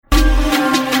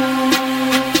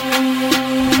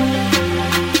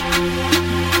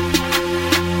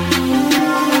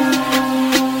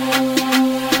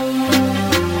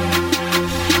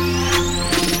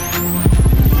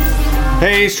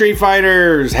Hey, Street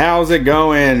Fighters, how's it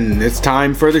going? It's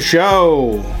time for the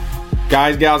show.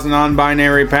 Guys, gals, and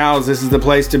non-binary pals, this is the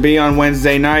place to be on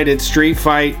Wednesday night. It's Street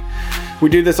Fight.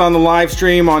 We do this on the live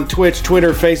stream on Twitch,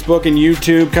 Twitter, Facebook, and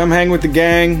YouTube. Come hang with the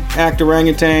gang, act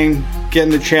orangutan, get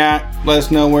in the chat, let us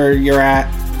know where you're at,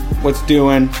 what's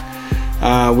doing.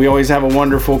 We always have a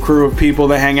wonderful crew of people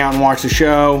that hang out and watch the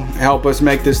show, help us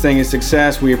make this thing a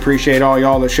success. We appreciate all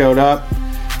y'all that showed up.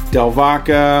 Del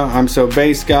Vaca, I'm So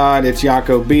Bass God, it's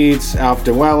Yako Beats, Alf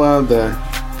Dewella,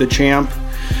 the champ.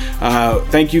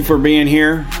 Thank you for being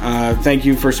here. Thank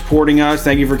you for supporting us.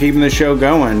 Thank you for keeping the show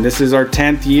going. This is our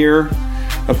 10th year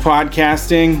of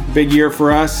podcasting, big year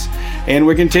for us. And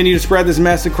we continue to spread this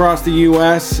mess across the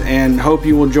U.S. and hope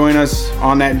you will join us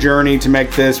on that journey to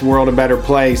make this world a better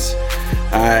place.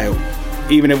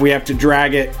 Even if we have to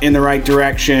drag it in the right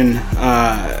direction,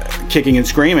 kicking and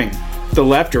screaming. The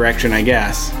left direction, I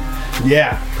guess.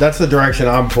 Yeah, that's the direction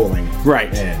I'm pulling. Right.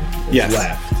 Yes.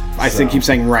 Left. I keep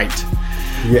saying right.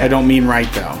 Yeah. I don't mean right,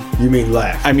 though. You mean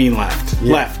left. I mean left.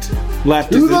 Yeah.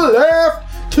 Left. To the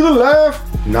left. To the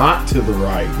left. Not to the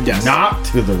right. Yes. Not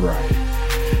to the right.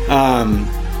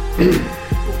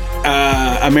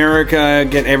 America,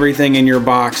 get everything in your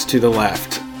box to the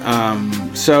left.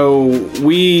 So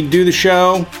we do the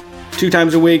show 2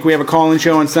 times a week. We have a call-in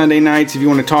show on Sunday nights. If you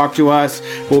want to talk to us,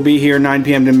 we'll be here 9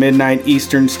 p.m. to midnight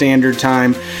Eastern Standard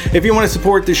Time. If you want to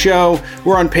support the show,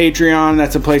 we're on Patreon.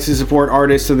 That's a place to support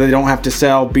artists so they don't have to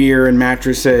sell beer and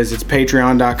mattresses. It's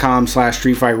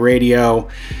patreon.com/streetfightradio.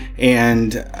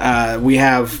 And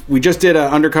we just did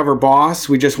an Undercover Boss.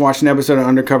 We just watched an episode of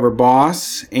Undercover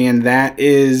Boss, and that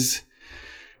is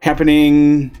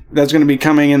happening. That's going to be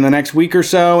coming in the next week or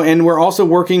so. And we're also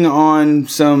working on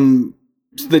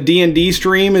the D&D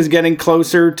stream is getting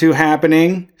closer to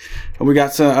happening. We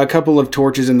got a couple of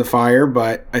torches in the fire,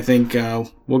 but I think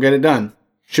we'll get it done.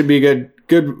 Should be good.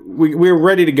 We're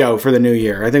ready to go for the new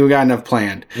year. I think we got enough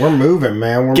planned. We're moving,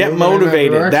 man. Get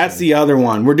Motivated. That's the other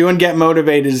one. We're doing Get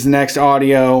Motivated as the next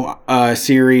audio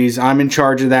series. I'm in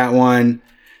charge of that one.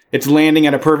 It's landing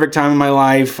at a perfect time in my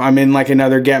life. I'm in like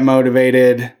another Get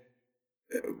Motivated.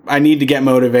 I need to get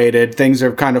motivated. Things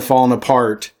are kind of falling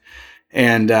apart.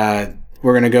 And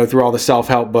we're going to go through all the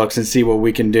self-help books and see what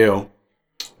we can do.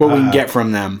 What we can get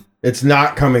from them. It's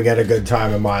not coming at a good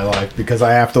time in my life because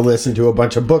I have to listen to a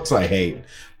bunch of books I hate.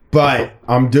 But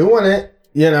I'm doing it,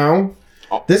 you know.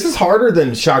 This is harder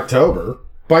than Shocktober,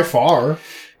 by far.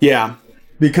 Yeah.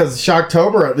 Because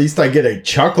Shocktober, at least I get a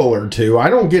chuckle or two.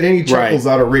 I don't get any chuckles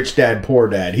out of Rich Dad, Poor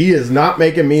Dad. He is not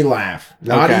making me laugh.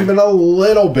 Not even a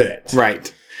little bit.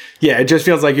 Right. Yeah, it just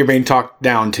feels like you're being talked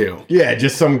down to. Yeah,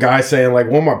 just some guy saying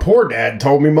like, well, my poor dad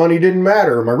told me money didn't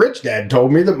matter. My rich dad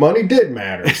told me that money did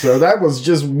matter. So that was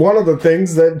just one of the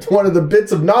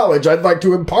bits of knowledge I'd like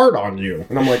to impart on you.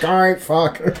 And I'm like, all right,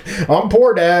 fuck. I'm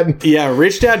Poor Dad. Yeah,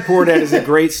 Rich Dad, Poor Dad is a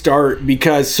great start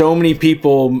because so many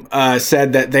people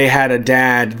said that they had a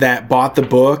dad that bought the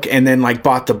book and then like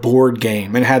bought the board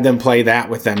game and had them play that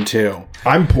with them too.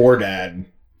 I'm Poor Dad.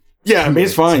 Yeah, I mean,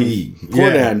 it's fine. Poor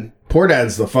Dad. Poor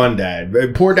Dad's the fun dad.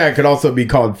 Poor Dad could also be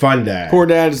called Fun Dad. Poor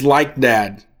Dad's like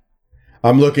Dad.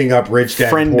 I'm looking up Rich Dad,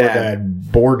 Friend Poor Dad.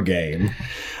 Dad board game.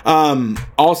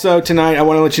 Also tonight, I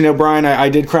want to let you know, Brian, I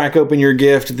did crack open your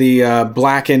gift, the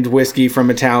blackened whiskey from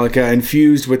Metallica,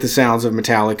 infused with the sounds of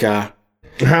Metallica.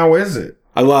 How is it?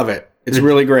 I love it. It's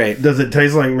really great. Does it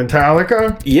taste like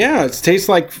Metallica? Yeah, it tastes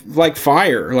like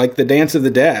fire, like the Dance of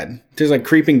the Dead. It tastes like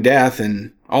creeping death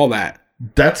and all that.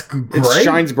 That's great. It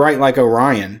shines bright like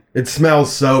Orion. It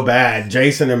smells so bad.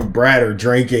 Jason and Brad are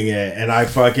drinking it, and I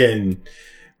fucking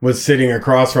was sitting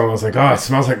across from him. I was like, oh, it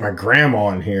smells like my grandma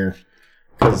in here.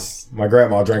 Because my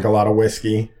grandma drank a lot of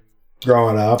whiskey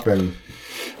growing up, and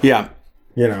yeah,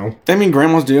 you know. I mean,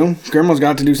 grandmas do. Grandma's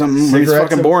got to do something. It's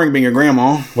fucking boring being a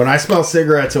grandma. When I smell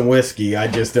cigarettes and whiskey, I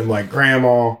just am like,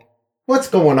 Grandma, what's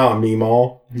going on,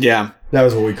 Meemaw? Yeah. That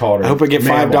was what we called her. I hope I get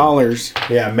 $5.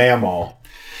 Yeah, Mamaw.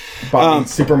 Bought me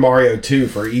Super Mario 2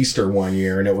 for Easter one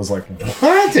year, and it was like,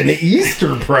 what? An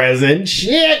Easter present?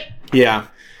 Shit! Yeah.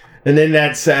 And then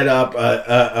that set up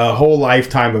a whole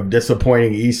lifetime of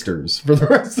disappointing Easters for the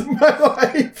rest of my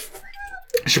life.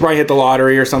 She probably hit the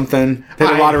lottery or something.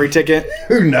 Hit a lottery ticket.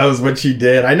 Who knows what she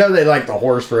did? I know they like the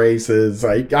horse races.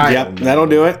 Yep, that'll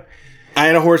do it. I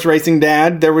had a horse racing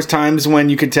dad. There was times when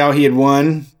you could tell he had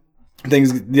won.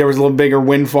 There was a little bigger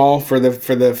windfall for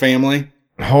the family.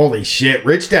 Holy shit!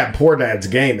 Rich Dad Poor Dad's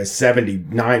game is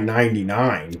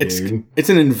 $79.99. Dude, it's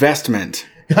an investment.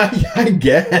 I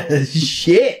guess.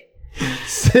 Shit.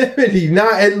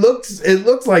 79. It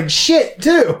looks like shit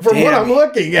too from what I'm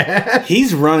looking at.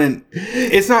 He's running.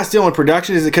 It's not still in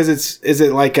production. Is it because is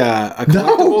it like a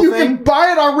collectible you thing? can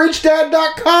buy it on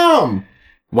richdad.com.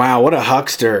 Wow, what a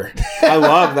huckster. I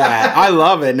love that. I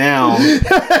love it now.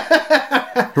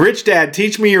 Rich Dad,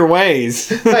 teach me your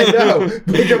ways. I know.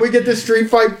 Can we get this Street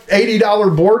Fight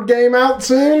 $80 board game out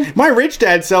soon? My rich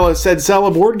dad said sell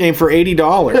a board game for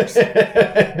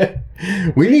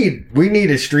 $80. We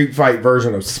need a Street Fight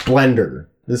version of Splendor.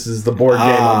 This is the board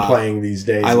game I'm playing these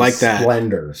days. I like that.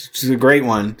 Splendor. It's a great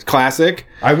one. Classic.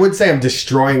 I would say I'm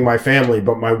destroying my family,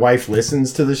 but my wife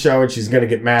listens to the show and she's going to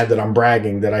get mad that I'm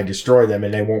bragging that I destroy them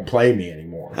and they won't play me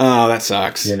anymore. Oh, that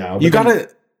sucks. You know, you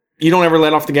don't ever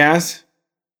let off the gas?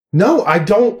 No, I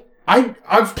don't.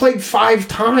 I've played 5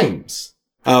 times.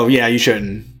 Oh, yeah, you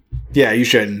shouldn't. Yeah, you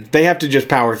shouldn't. They have to just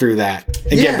power through that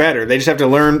and get better. They just have to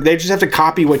learn. They just have to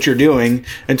copy what you're doing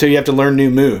until you have to learn new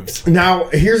moves. Now,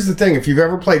 here's the thing. If you've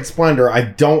ever played Splendor, I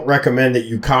don't recommend that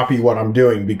you copy what I'm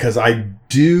doing because I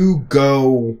do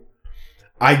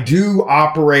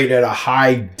operate at a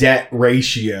high debt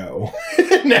ratio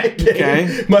in that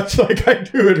game, much like I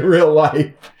do in real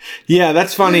life. Yeah,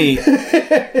 that's funny.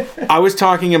 I was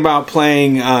talking about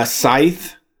playing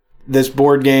Scythe, this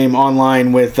board game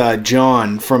online with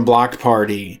John from Blocked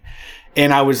Party.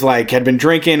 And I was like, had been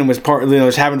drinking and was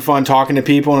having fun talking to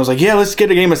people. And I was like, yeah, let's get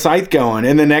a game of Scythe going.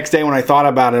 And the next day when I thought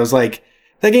about it, I was like,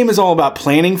 that game is all about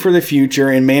planning for the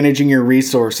future and managing your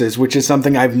resources, which is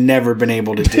something I've never been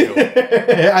able to do.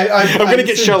 I'm going to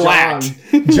get shellacked.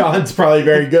 John's probably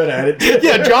very good at it.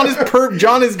 Yeah, John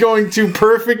is going to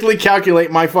perfectly calculate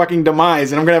my fucking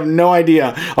demise, and I'm going to have no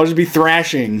idea. I'll just be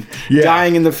thrashing,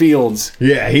 dying in the fields.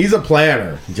 Yeah, he's a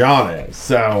planner. John is.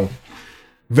 So,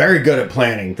 very good at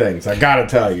planning things, I gotta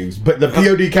tell you. But the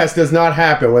PODcast does not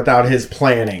happen without his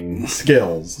planning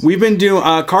skills. We've been doing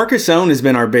Carcassonne has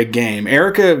been our big game.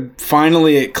 Erica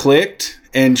finally it clicked,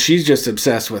 and she's just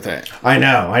obsessed with it. I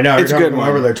know. It's a good one.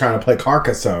 Over there trying to play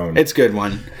Carcassonne. It's a good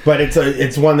one. But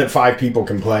it's one that 5 people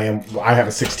can play, and I have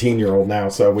a 16-year-old now,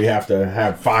 so we have to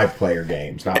have 5-player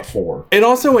games, not 4. It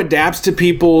also adapts to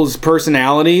people's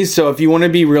personalities. So if you want to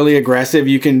be really aggressive,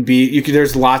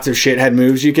 there's lots of shithead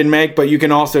moves you can make, but you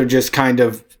can also just kind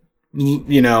of,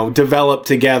 develop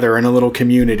together in a little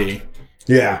community.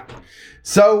 Yeah.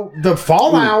 So the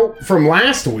fallout from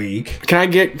last week. Can I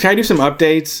do some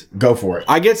updates? Go for it.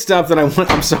 I get stuff that I want.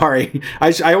 I'm sorry.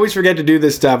 I always forget to do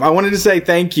this stuff. I wanted to say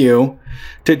thank you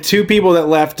to 2 people that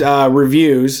left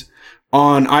reviews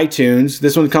on iTunes.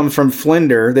 This one comes from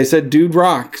Flender. They said, "Dude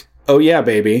rock." Oh yeah,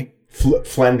 baby.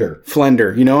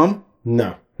 Flender. You know him?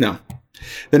 No.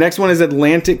 The next one is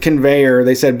Atlantic Conveyor.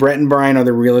 They said, Brett and Brian are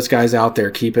the realest guys out there.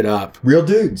 Keep it up. Real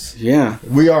dudes. Yeah.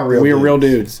 We are real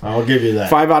dudes. I'll give you that.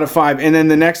 5 out of 5. And then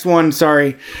the next one,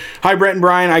 sorry. Hi, Brett and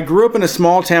Brian. I grew up in a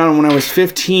small town, and when I was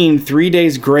 15, 3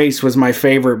 Days Grace was my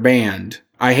favorite band.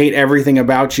 I Hate Everything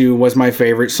About You was my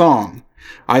favorite song.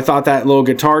 I thought that little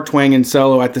guitar twang and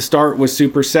solo at the start was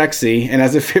super sexy, and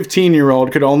as a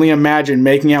 15-year-old could only imagine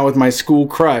making out with my school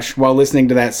crush while listening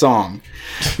to that song.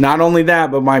 Not only that,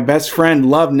 but my best friend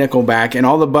loved Nickelback, and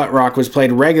all the butt rock was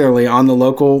played regularly on the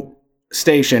local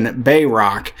station, Bay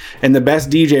Rock, and the best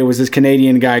DJ was this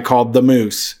Canadian guy called The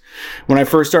Moose. When I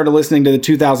first started listening to the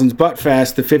 2000s Butt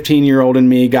Fest, the 15-year-old in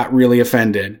me got really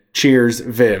offended. Cheers,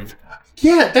 Viv.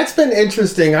 Yeah, that's been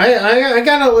interesting. I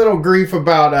got a little grief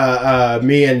about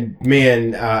me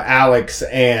and Alex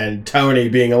and Tony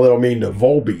being a little mean to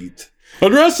Volbeat.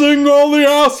 Addressing all the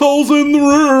assholes in the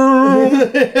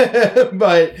room.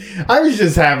 But I was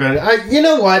just you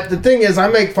know what? The thing is, I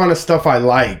make fun of stuff I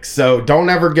like. So don't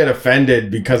ever get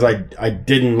offended because I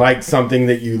didn't like something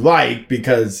that you like,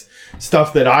 because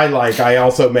stuff that I like, I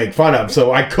also make fun of.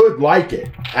 So I could like it,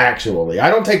 actually.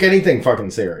 I don't take anything fucking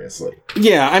seriously.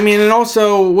 Yeah, I mean, and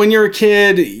also when you're a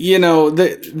kid, you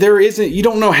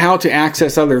don't know how to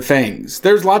access other things.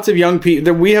 There's lots of young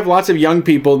people, we have lots of young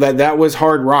people that was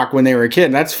hard rock when they were a kid.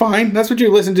 And that's fine. That's what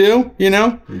you listen to,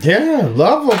 Yeah,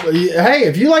 love. Hey,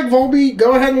 if you like Volbeat,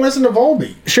 go ahead and listen to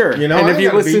Volbeat. Sure. And if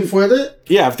you listen with it.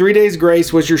 Yeah, if 3 Days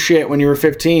Grace was your shit when you were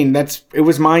 15, it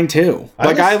was mine too.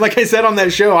 Like I said on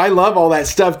that show, I love all that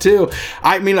stuff too.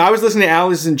 I mean, I was listening to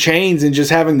Alice in Chains and just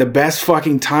having the best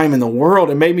fucking time in the world.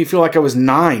 It made me feel like I was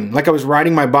 9, like I was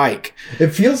riding my bike. It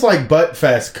feels like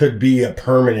Buttfest could be a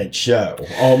permanent show,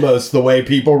 almost the way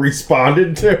people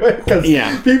responded to it.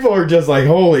 Because people are just like,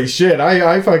 holy shit,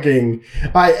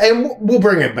 and we'll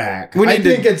bring it back. I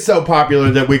think it's so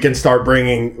popular that we can start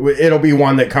it'll be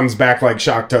one that comes back like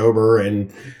Shocktober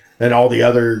and all the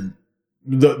other,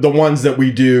 the ones that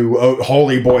we do,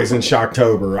 Holy Boys and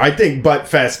Shocktober. I think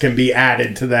Buttfest can be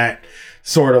added to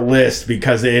sort of list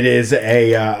because it is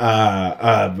a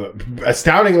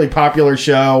astoundingly popular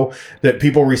show that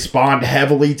people respond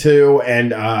heavily to,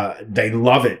 and they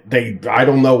love it. I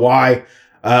don't know why.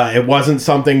 It wasn't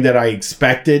something that I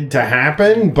expected to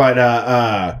happen, but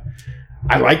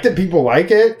I like that people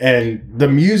like it, and the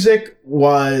music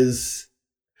was.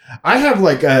 I have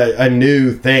like a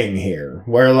new thing here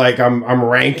where like I'm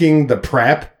ranking the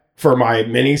prep for my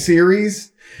miniseries.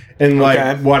 And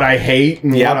like what I hate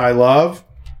and what I love.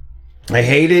 I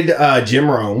hated Jim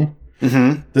Rome.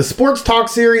 Mm-hmm. The sports talk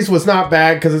series was not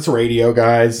bad because it's radio,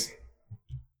 guys.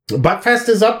 Buttfest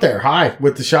is up there high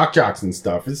with the shock jocks and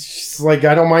stuff. It's just like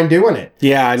I don't mind doing it.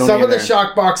 Yeah, I don't. Some of the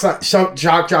shock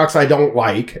jocks I don't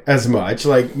like as much.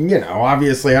 Like, you know,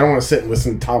 obviously I don't want to sit and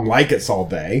listen to Tom Leykis all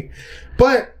day.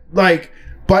 But like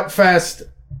Buttfest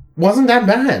wasn't that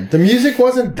bad. The music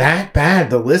wasn't that bad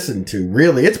to listen to,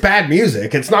 really. It's bad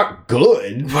music. It's not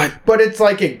good, but it's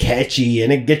like it catchy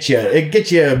and it gets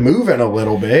you moving a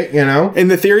little bit, you know? And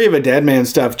the Theory of a Deadman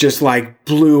stuff just like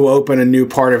blew open a new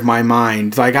part of my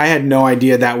mind. Like I had no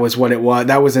idea that was what it was.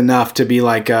 That was enough to be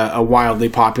like a wildly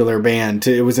popular band.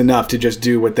 It was enough to just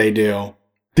do what they do.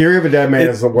 Theory of a Deadman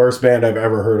is the worst band I've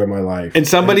ever heard in my life. And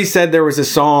somebody said there was a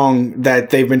song that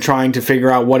they've been trying to figure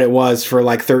out what it was for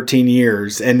like 13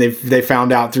 years, and they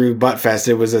found out through Buttfest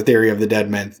it was a Theory of the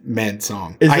Deadman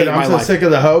song. Is it I'm So Sick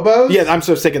of the Hobos? Yeah, I'm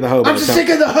so sick of the hobos. I'm so sick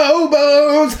of the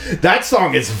hobos! That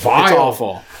song is vile. It's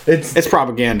awful. It's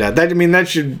propaganda. That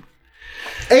should...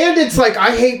 And it's like,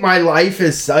 I Hate My Life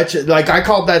is such... Like, I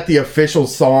called that the official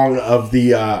song of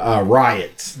the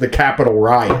riots. The Capitol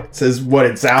riots is what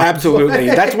it sounds Absolutely.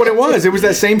 like. That's what it was. It was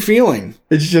that same feeling.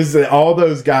 It's just that all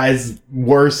those guys'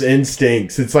 worst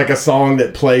instincts. It's like a song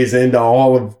that plays into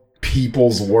all of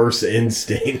people's worst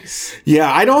instincts.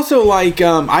 Yeah, I'd also like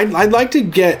I'd like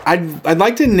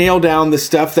to nail down the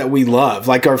stuff that we love,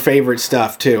 like our favorite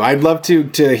stuff too. I'd love to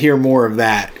hear more of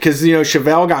that, because you know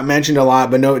Chevelle got mentioned a lot,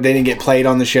 but no, they didn't get played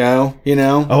on the show, you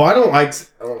know. Oh, I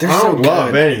don't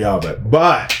love any of it,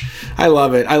 but I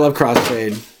love it. I love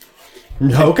Crossfade.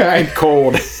 Okay.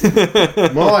 Cold. I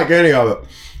don't like any of it,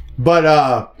 but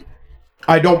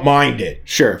I don't mind it.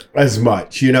 Sure. As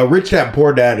much. You know, Rich Dad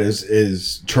Poor Dad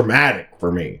is traumatic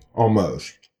for me,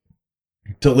 almost,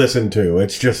 to listen to.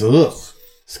 It's just, ugh.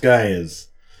 This guy is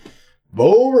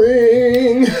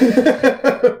boring.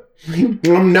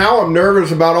 Now I'm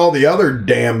nervous about all the other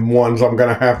damn ones I'm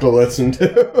going to have to listen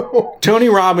to. Tony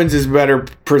Robbins is a better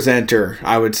presenter,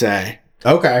 I would say.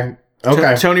 Okay.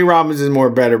 Tony Robbins is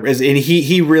and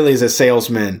he really is a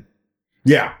salesman.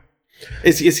 Yeah.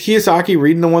 Is Kiyosaki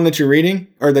reading the one that you're reading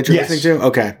or that you're listening to?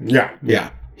 Okay.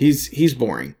 Yeah. He's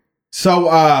boring.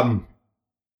 So,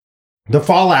 the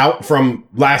fallout from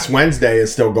last Wednesday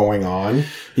is still going on.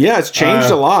 Yeah, it's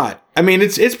changed a lot. I mean,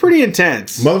 it's pretty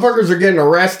intense. Motherfuckers are getting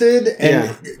arrested,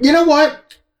 and you know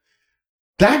what?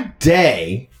 That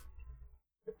day,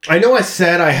 I know I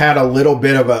said I had a little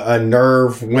bit of a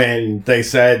nerve when they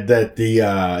said that the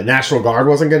National Guard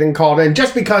wasn't getting called in,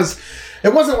 just because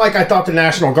it wasn't like I thought the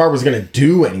National Guard was going to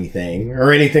do anything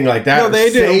or anything like that. No,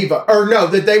 they do.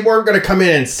 That they weren't going to come in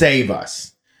and save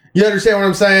us. You understand what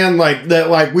I'm saying? Like that,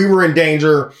 like we were in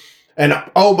danger, and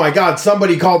oh my God,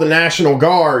 somebody called the National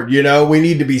Guard. You know, we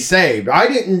need to be saved. I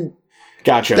didn't.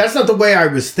 Gotcha. That's not the way I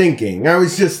was thinking. I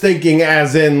was just thinking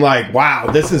as in like, wow,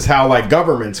 this is how like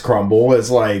governments crumble. Is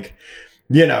like,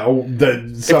 you know,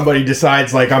 somebody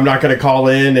decides like I'm not going to call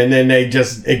in, and then it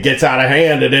gets out of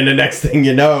hand, and then the next thing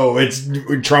you know, it's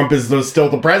Trump is still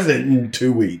the president in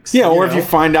 2 weeks. Yeah, or if you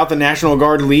find out the National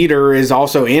Guard leader is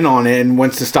also in on it and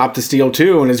wants to stop the steal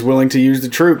too, and is willing to use the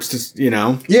troops to, you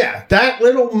know. Yeah, that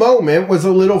little moment was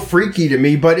a little freaky to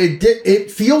me, but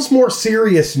it feels more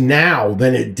serious now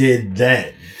than it did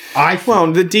then.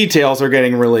 Well, the details are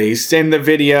getting released, and the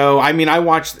video. I mean,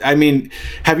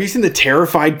 have you seen the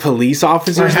terrified police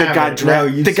officers that got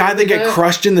dragged? The guy that got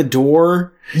crushed in the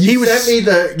door. You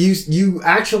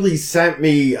actually sent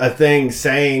me a thing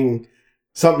saying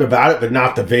something about it, but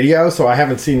not the video. So I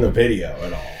haven't seen the video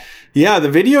at all. Yeah, the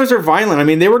videos are violent. I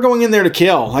mean, they were going in there to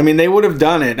kill. I mean, they would have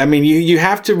done it. I mean, you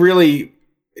have to really.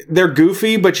 They're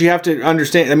goofy, but you have to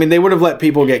understand. I mean, they would have let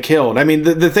people get killed. I mean,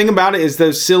 the thing about it is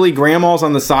those silly grandmas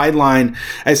on the sideline,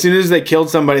 as soon as they killed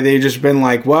somebody, they just been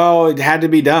like, well, it had to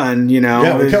be done, you know.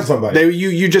 Yeah, they killed somebody.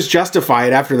 You just justify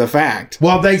it after the fact.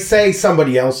 Well, they say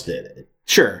somebody else did it.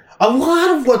 Sure. A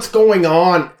lot of what's going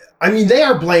on, I mean, they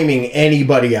are blaming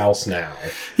anybody else now.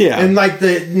 Yeah. And like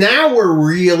now we're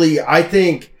really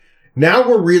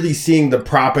seeing the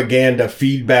propaganda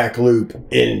feedback loop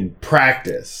in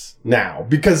practice now,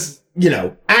 because, you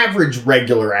know, average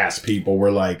regular ass people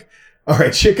were like, all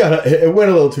right, it went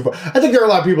a little too far. I think there are a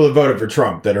lot of people that voted for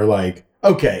Trump that are like,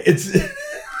 okay,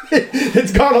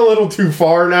 it's gone a little too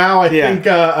far now. I think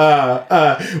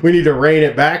we need to rein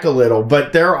it back a little.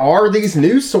 But there are these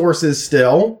news sources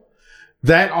still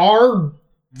that are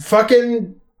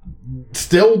fucking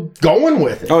still going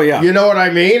with it. Oh, yeah. You know what I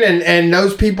mean? And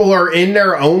those people are in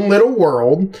their own little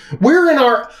world. We're in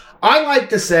our... I like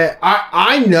to say,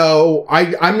 I know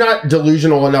I'm not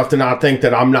delusional enough to not think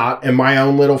that I'm not in my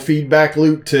own little feedback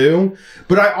loop too.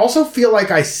 But I also feel like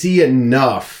I see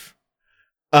enough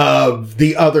of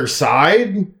the other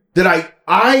side that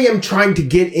I am trying to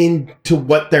get into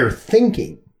what they're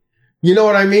thinking. You know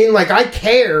what I mean? Like, I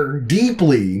care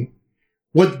deeply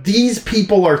what these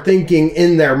people are thinking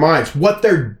in their minds, what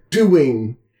they're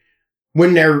doing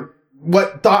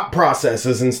what thought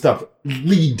processes and stuff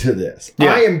lead to this.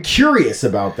 Yeah. I am curious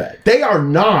about that. They are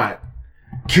not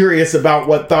curious about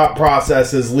what thought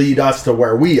processes lead us to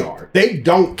where we are. They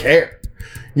don't care.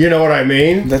 You know what I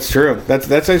mean? That's true. That's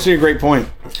actually a great point.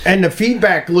 And the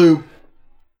feedback loop,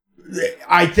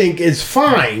 I think, is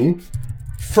fine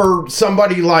for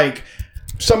somebody like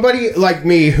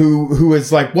me who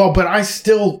is like, well, but I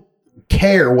still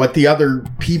care what the other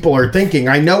people are thinking.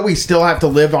 I know we still have to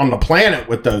live on the planet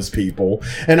with those people,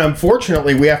 and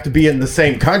unfortunately we have to be in the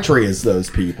same country as those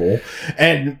people,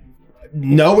 and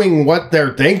knowing what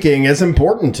they're thinking is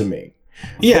important to me.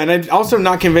 Yeah, and also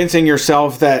not convincing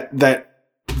yourself that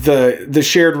the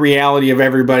shared reality of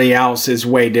everybody else is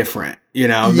way different. You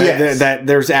know, yes. that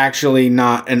there's actually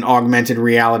not an augmented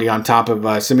reality on top of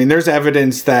us. I mean, there's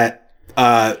evidence that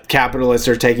capitalists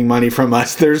are taking money from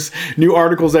us. There's new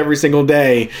articles every single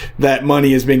day that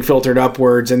money is being filtered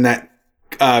upwards, and that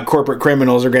corporate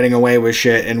criminals are getting away with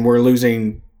shit, and we're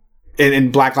losing.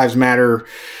 And Black Lives Matter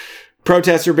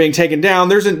protests are being taken down.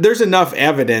 There's enough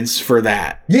evidence for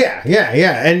that. Yeah,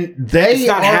 and it's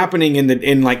not happening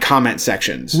in like comment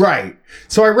sections, right?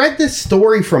 So I read this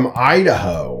story from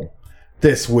Idaho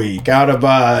this week out of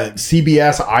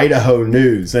CBS Idaho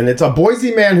News, and it's a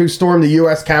Boise man who stormed the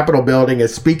U.S. Capitol building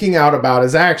is speaking out about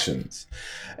his actions.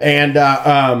 And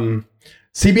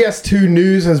CBS 2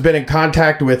 News has been in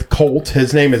contact with Colt.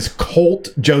 His name is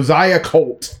Josiah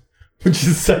Colt, which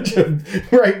is such a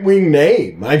right-wing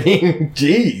name. I mean,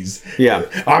 geez. Yeah.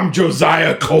 I'm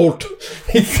Josiah Colt.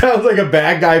 He sounds like a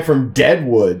bad guy from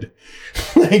Deadwood.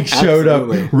 Showed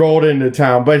up, rolled into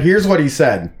town. But here's what he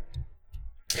said.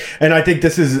 And I think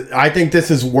this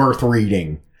is worth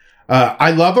reading.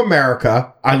 I love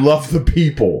America. I love the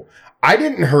people. I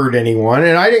didn't hurt anyone,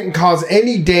 and I didn't cause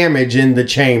any damage in the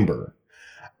chamber.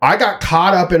 I got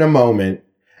caught up in a moment,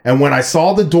 and when I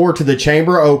saw the door to the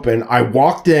chamber open, I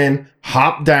walked in,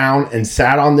 hopped down, and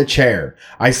sat on the chair.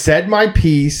 I said my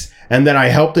piece, and then I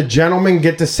helped a gentleman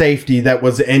get to safety that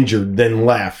was injured, then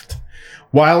left.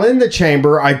 While in the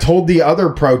chamber, I told the other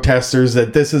protesters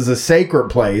that this is a sacred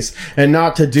place and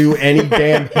not to do any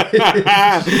damage.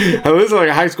 This is like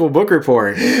a high school book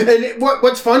report. And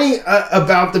what's funny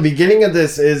about the beginning of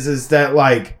this is that,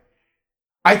 like,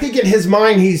 I think in his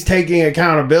mind, he's taking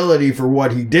accountability for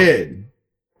what he did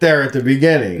there at the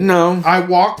beginning. No. I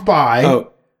walked by.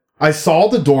 Oh. I saw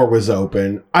the door was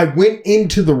open. I went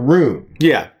into the room.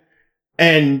 Yeah.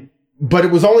 But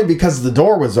it was only because the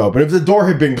door was open. If the door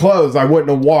had been closed, I wouldn't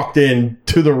have walked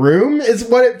into the room, is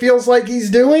what it feels like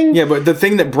he's doing. Yeah, but the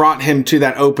thing that brought him to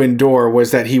that open door was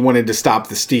that he wanted to stop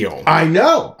the steal. I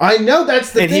know.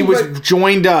 That's the thing. And he was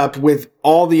joined up with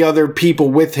all the other people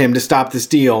with him to stop the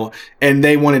steal, and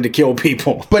they wanted to kill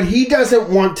people. But he doesn't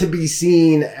want to be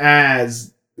seen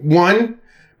as, one,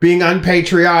 being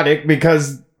unpatriotic,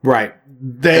 because right.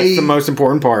 That's the most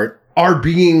important part.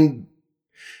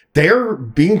 They're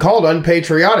being called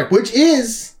unpatriotic, which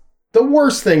is the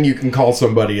worst thing you can call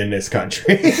somebody in this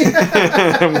country.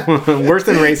 Worse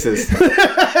than racist.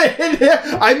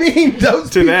 I mean,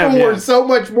 those people were so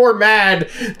much more mad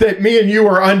that me and you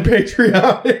are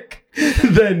unpatriotic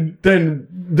than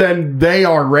they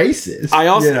are racist. I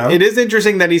also, it is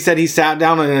interesting that he said he sat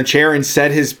down in a chair and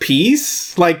said his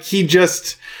piece. Like, he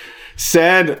just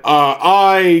said,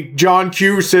 I, John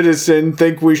Q. Citizen,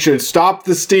 think we should stop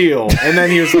the steal. And then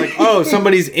he was like, oh,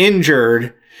 somebody's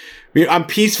injured. I'm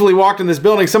peacefully walked in this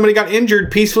building. Somebody got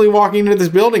injured peacefully walking into this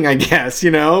building, I guess,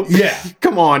 Yeah.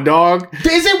 Come on, dog.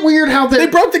 Is it weird how they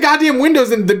broke the goddamn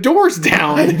windows and the doors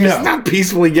down? It's not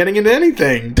peacefully getting into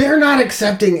anything. They're not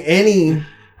accepting any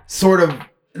sort of,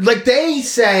 like, they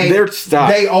say, they're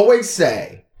stuck. They always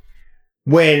say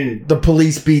when the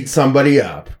police beat somebody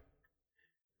up,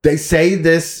 they say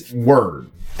this word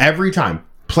every time.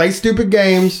 Play stupid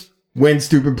games, win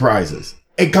stupid prizes.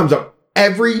 It comes up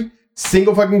every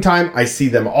single fucking time. I see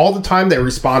them all the time. They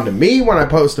respond to me when I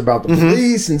post about the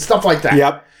police and stuff like that.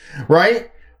 Yep.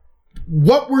 Right?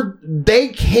 They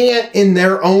can't in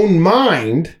their own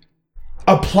mind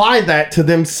apply that to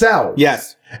themselves.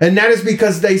 Yes. And that is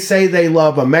because they say they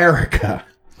love America.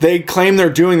 They claim they're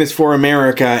doing this for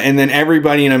America, and then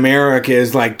everybody in America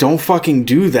is like, don't fucking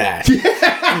do that.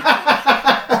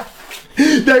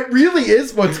 That really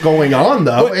is what's going on,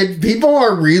 though. And people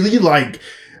are really like,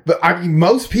 but I mean,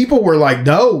 most people were like,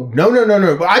 no.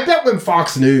 But I bet when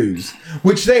Fox News,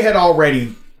 which they had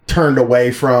already turned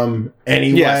away from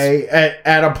anyway,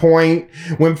 at a point,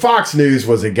 when Fox News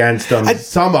was against them,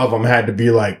 some of them had to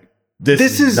be like,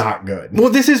 this is not good.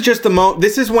 Well, this is just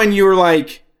this is when you're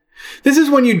like, this is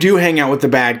when you do hang out with the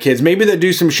bad kids, maybe that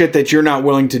do some shit that you're not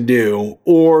willing to do,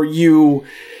 or you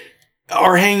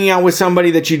are hanging out with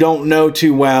somebody that you don't know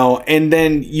too well, and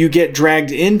then you get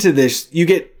dragged into this, you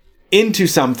get into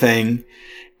something,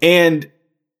 and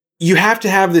you have to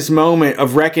have this moment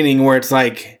of reckoning where it's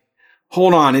like,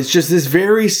 hold on, it's just this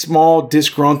very small,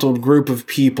 disgruntled group of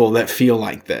people that feel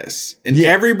like this. And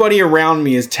everybody around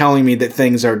me is telling me that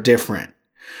things are different.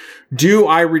 Do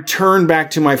I return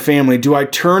back to my family? Do I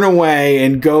turn away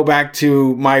and go back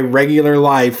to my regular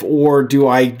life, or do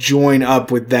I join up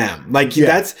with them? Like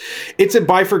it's a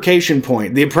bifurcation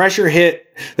point. The pressure hit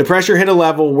a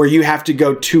level where you have to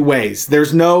go two ways.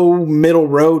 There's no middle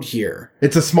road here.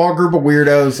 It's a small group of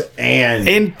weirdos,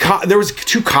 and there was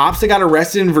 2 cops that got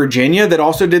arrested in Virginia that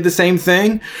also did the same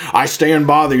thing. I stand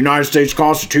by the United States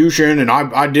Constitution, and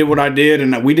I did what I did,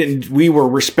 and we were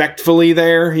respectfully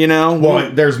there, you know.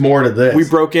 Well, there's more to this. We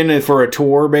broke in for a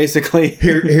tour, basically.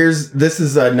 This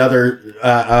is another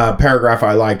paragraph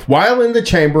I liked. While in the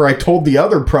chamber, I told the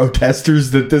other protesters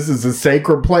that this is a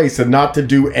sacred place and not to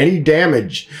do any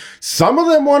damage. Some of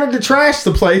them wanted to trash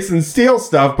the place and steal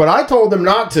stuff, but I told them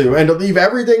not to and to leave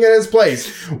everything in its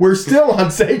place. We're still on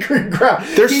sacred ground.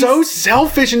 They're so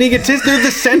selfish and egotistic. They're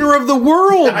the center of the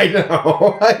world. I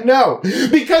know.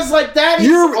 Because like that is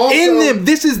you're also in them.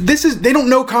 This is they don't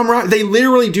know camaraderie. They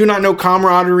literally do not know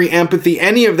camaraderie, empathy,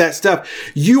 any of that stuff.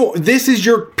 This is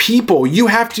your people. You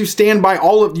have to stand by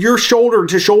all of your shoulder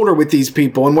to shoulder with these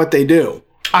people and what they do.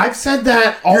 I've said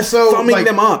that also. You're thumbing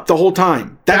them up the whole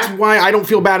time. That's why I don't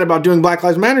feel bad about doing Black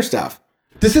Lives Matter stuff.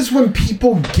 This is when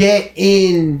people get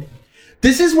in.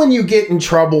 This is when you get in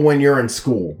trouble when you're in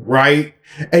school, right?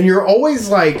 And you're always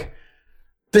like,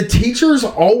 the teachers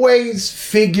always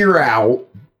figure out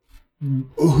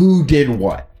who did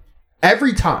what.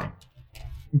 Every time.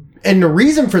 And the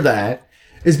reason for that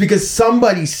is because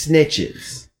somebody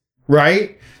snitches,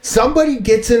 right? Somebody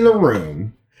gets in the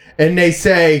room and they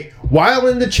say, while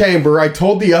in the chamber, I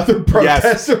told the other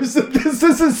protesters that this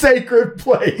is a sacred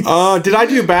place. Did I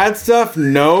do bad stuff?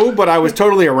 No, but I was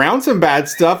totally around some bad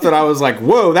stuff that I was like,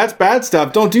 whoa, that's bad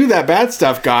stuff. Don't do that bad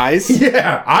stuff, guys.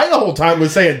 Yeah, I the whole time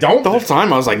was saying don't. The whole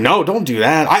time I was like, no, don't do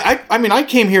that. I mean, I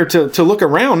came here to look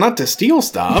around, not to steal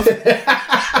stuff.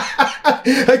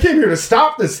 I came here to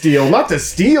stop the steal, not to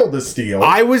steal the steal.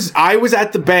 I was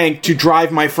at the bank to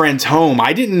drive my friends home.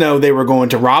 I didn't know they were going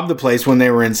to rob the place when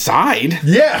they were inside.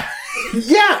 Yeah.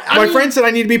 Yeah. My friend said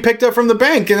I need to be picked up from the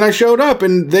bank, and I showed up,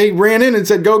 and they ran in and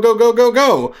said, go, go, go, go,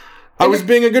 go. I was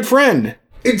being a good friend.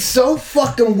 It's so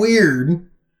fucking weird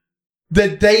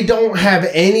that they don't have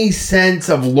any sense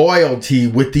of loyalty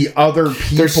with the other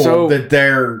people that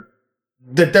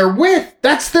they're with.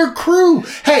 That's their crew.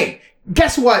 Hey,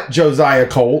 guess what, Josiah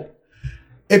Colt?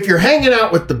 If you're hanging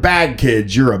out with the bad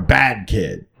kids, you're a bad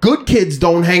kid. Good kids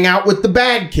don't hang out with the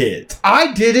bad kids.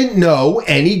 I didn't know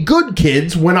any good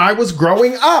kids when I was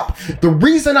growing up. The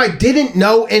reason I didn't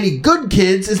know any good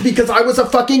kids is because I was a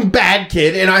fucking bad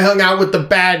kid and I hung out with the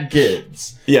bad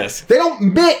kids. Yes. They don't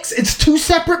mix. It's 2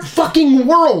 separate fucking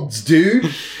worlds,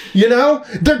 dude. You know?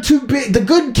 They're too big. The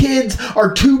good kids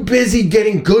are too busy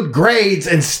getting good grades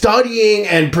and studying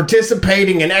and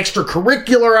participating in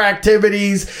extracurricular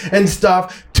activities and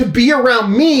stuff to be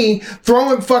around me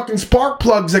throwing fucking spark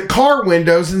plugs at car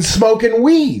windows and smoking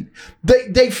weed.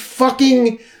 They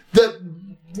fucking...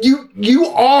 You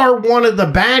are one of the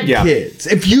bad kids.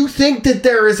 If you think that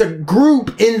there is a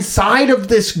group inside of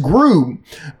this group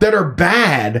that are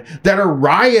bad, that are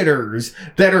rioters,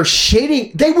 that are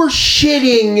shitting, they were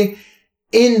shitting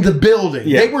in the building.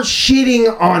 Yeah. They were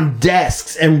shitting on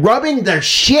desks and rubbing their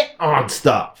shit on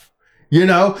stuff. You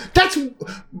know,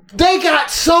 they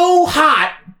got so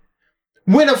hot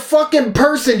when a fucking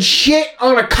person shit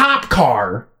on a cop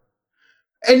car.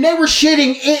 And they were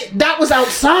shitting that was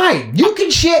outside. You can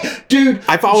shit, dude.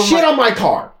 Shit on my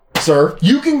car, sir.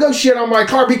 You can go shit on my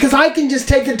car because I can just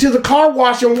take it to the car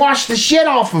wash and wash the shit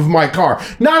off of my car.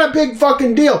 Not a big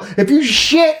fucking deal. If you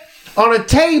shit on a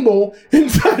table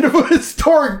inside of a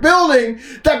historic building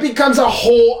that becomes a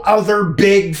whole other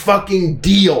big fucking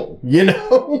deal, you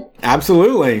know?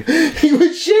 Absolutely. They were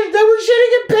shitting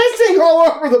and pissing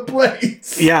all over the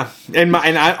place. Yeah. And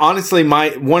I honestly,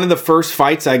 one of the first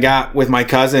fights I got with my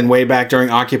cousin way back during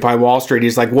Occupy Wall Street,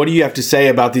 he's like, what do you have to say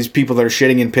about these people that are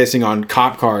shitting and pissing on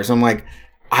cop cars? I'm like,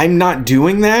 I'm not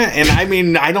doing that. And I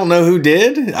mean, I don't know who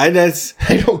did. I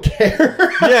don't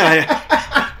care.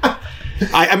 Yeah.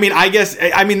 I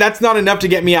mean, that's not enough to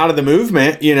get me out of the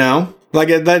movement, you know?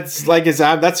 That's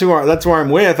where I'm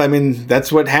with. I mean,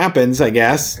 that's what happens, I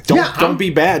guess. Don't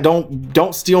be bad.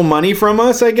 Don't steal money from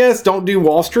us, I guess. Don't do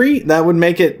Wall Street. That would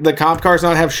make the cop cars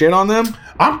not have shit on them.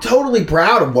 I'm totally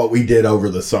proud of what we did over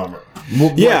the summer.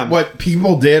 What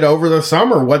people did over the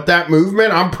summer, what that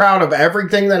movement, I'm proud of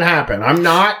everything that happened.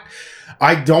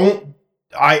 I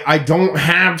don't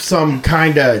have some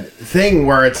kind of thing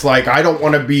where it's like, I don't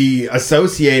want to be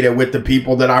associated with the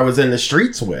people that I was in the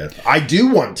streets with. I do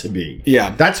want to be.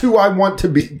 Yeah. That's who I want to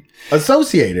be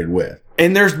associated with.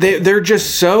 And they're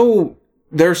just so...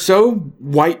 They're so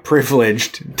white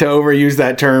privileged, to overuse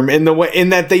that term, in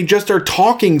that they just are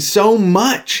talking so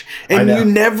much, and you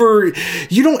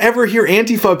don't ever hear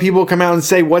Antifa people come out and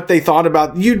say what they thought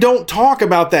about. You don't talk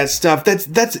about that stuff.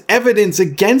 That's evidence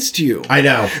against you. I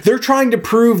know. They're trying to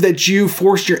prove that you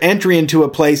forced your entry into a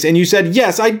place, and you said,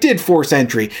 yes, I did force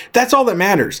entry. That's all that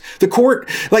matters. The court,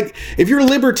 like, if you're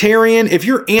libertarian, if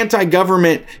you're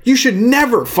anti-government, you should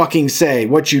never fucking say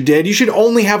what you did. You should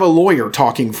only have a lawyer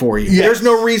talking for you. Yes. There's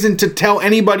no reason to tell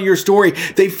anybody your story.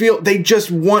 They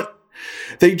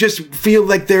just feel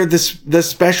like they're the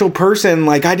special person.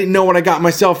 Like, I didn't know what I got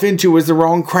myself into was the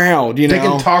wrong crowd. You know, they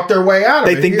can talk their way out of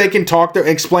it. They think they can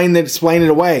explain it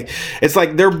away. It's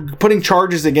like they're putting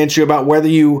charges against you about whether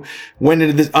you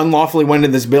unlawfully went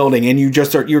into this building, and you're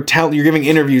giving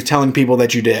interviews telling people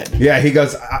that you did. Yeah, he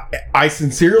goes, I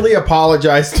sincerely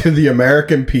apologize to the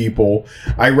American people.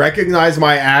 I recognize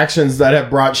my actions that have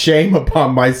brought shame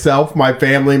upon myself, my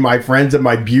family, my friends, and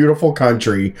my beautiful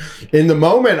country. In the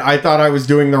moment, I thought I was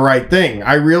doing the right thing.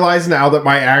 I realize now that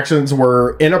my actions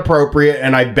were inappropriate,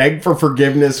 and I beg for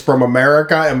forgiveness from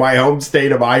America and my home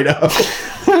state of Idaho.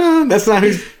 That's not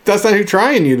who's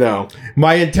trying you, though.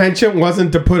 My intention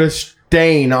wasn't to put a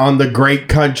stain on the great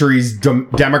country's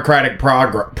democratic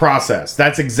process.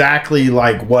 That's exactly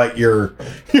like what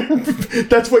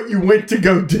that's what you went to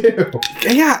go do.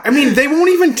 Yeah, I mean, they won't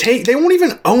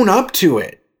even own up to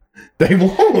it. They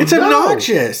won't. It's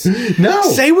obnoxious. No.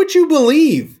 Say what you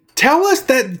believe. Tell us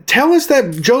that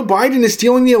Joe Biden is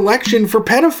stealing the election for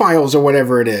pedophiles or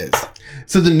whatever it is.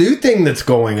 So the new thing that's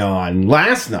going on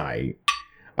last night,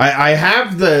 I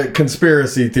have the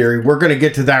conspiracy theory. We're going to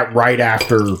get to that right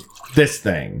after this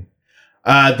thing.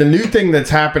 The new thing that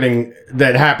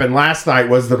happened last night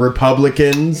was the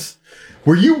Republicans.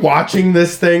 Were you watching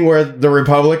this thing where the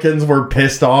Republicans were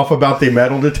pissed off about the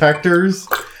metal detectors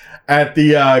at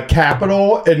the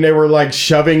Capitol, and they were like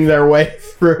shoving their way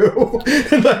through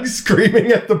and like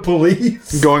screaming at the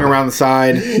police, going around the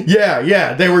side?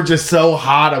 Yeah, they were just so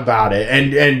hot about it,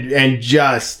 and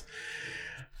just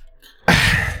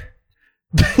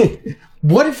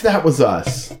what if that was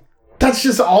us? That's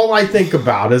just all I think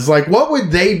about, is like, what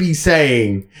would they be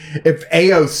saying if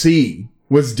AOC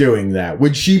was doing that?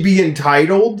 Would she be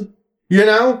entitled? You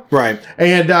know? Right.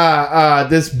 And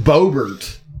this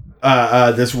Boebert,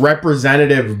 this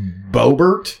Representative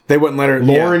Boebert, they wouldn't let her.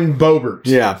 Lauren Boebert.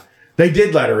 Yeah. They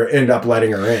did end up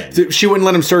letting her in. She wouldn't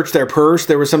let him search their purse.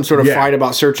 There was some sort of fight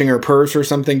about searching her purse or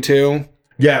something too.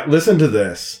 Yeah, listen to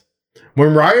this.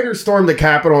 When rioters stormed the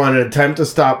Capitol in an attempt to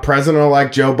stop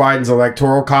President-elect Joe Biden's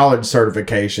Electoral College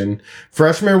certification,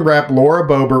 freshman rep Laura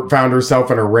Boebert found herself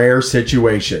in a rare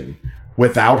situation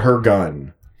without her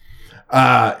gun.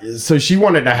 So she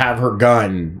wanted to have her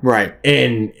gun right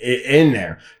in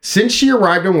there. Since she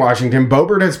arrived in Washington,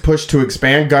 Boebert has pushed to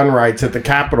expand gun rights at the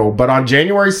Capitol. But on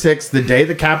January 6th, the day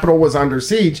the Capitol was under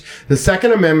siege, the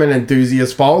Second Amendment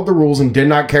enthusiast followed the rules and did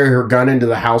not carry her gun into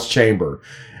the House chamber.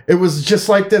 It was just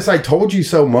like this "I told you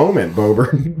so" moment,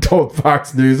 Boebert told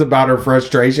Fox News about her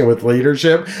frustration with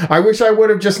leadership. I wish I would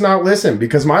have just not listened,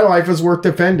 because my life is worth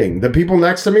defending. The people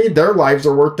next to me, their lives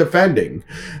are worth defending.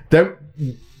 Then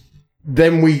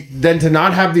to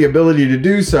not have the ability to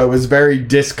do so is very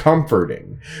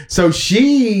discomforting. So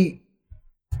she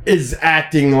is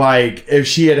acting like if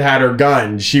she had her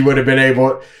gun, she would have been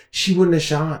able, she wouldn't have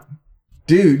shot.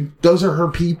 Dude, those are her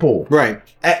people. Right.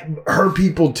 Her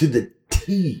people to the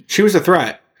T. She was a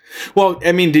threat. Well,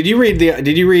 I mean, did you read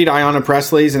Ayanna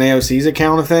Pressley's and AOC's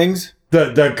account of things?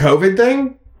 The COVID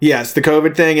thing? Yes, the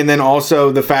COVID thing, and then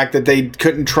also the fact that they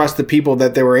couldn't trust the people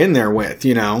that they were in there with,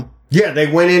 you know? Yeah,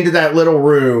 they went into that little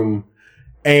room,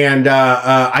 and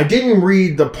I didn't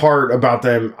read the part about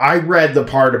them. I read the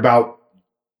part about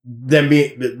them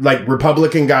being like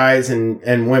Republican guys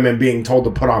and women being told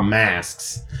to put on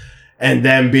masks, and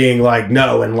them being like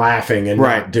no and laughing and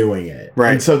not doing it.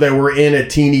 Right. And so they were in a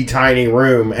teeny tiny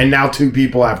room, and now 2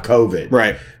 people have COVID.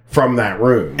 Right. From that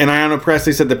room. And Ayanna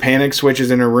Presley said the panic switches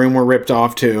in her room were ripped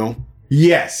off too.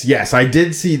 Yes, I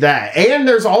did see that. And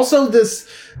there's also this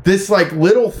like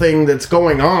little thing that's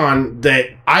going on that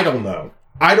I don't know.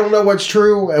 I don't know what's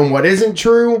true and what isn't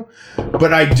true,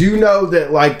 but I do know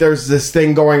that like there's this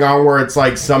thing going on where it's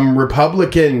like some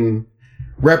Republican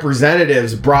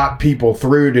representatives brought people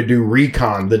through to do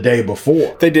recon the day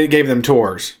before. They gave them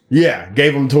tours. Yeah,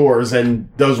 gave them tours, and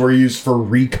those were used for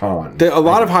recon. A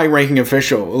lot of high-ranking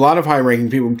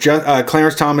people.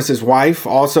 Clarence Thomas's wife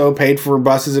also paid for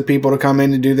buses of people to come in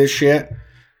to do this shit.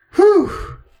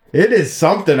 Whew. It is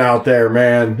something out there,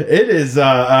 man. It is,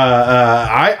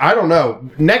 I don't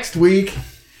know. Next week,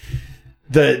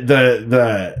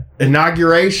 the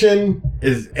inauguration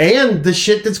is, and the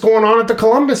shit that's going on at the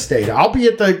Columbus State. I'll be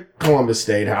at the Columbus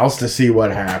State House to see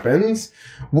what happens.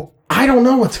 Well, I don't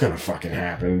know what's going to fucking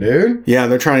happen, dude. Yeah,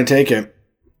 they're trying to take it.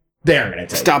 They aren't going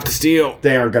to stop the steal.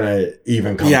 They aren't going to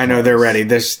even come. Yeah, I know they're ready.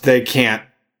 They can't.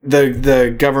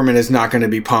 The government is not going to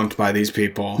be punked by these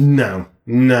people. No.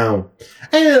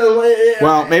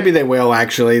 Well, maybe they will,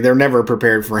 actually. They're never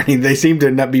prepared for anything. They seem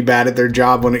to not be bad at their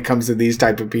job when it comes to these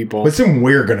type of people. But soon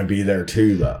we're going to be there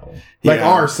too, though. Like,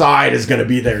 our side is going to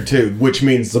be there too, which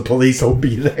means the police will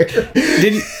be there.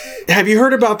 Have you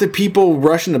heard about the people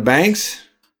rushing the banks?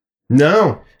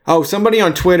 No. Oh, somebody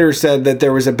on Twitter said that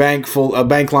there was a bank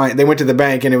line. They went to the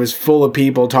bank and it was full of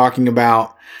people talking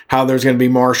about how there's going to be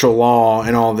martial law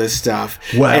and all this stuff.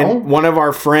 Well, and one of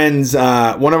our friends'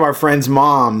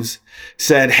 moms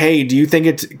said, "Hey, do you think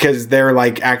it's because they're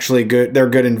like actually good? They're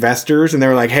good investors." And they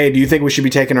were like, "Hey, do you think we should be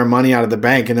taking our money out of the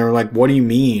bank?" And they were like, "What do you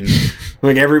mean?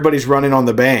 Like everybody's running on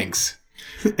the banks."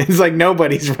 It's like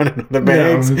nobody's running on the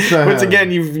banks. No, once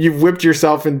again, you've whipped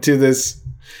yourself into this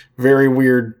very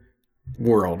weird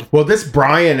world. Well, this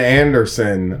Brian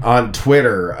Anderson on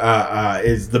Twitter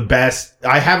is the best.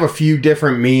 I have a few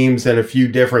different memes and a few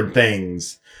different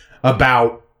things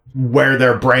about where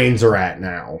their brains are at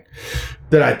now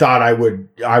that I thought I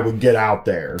would get out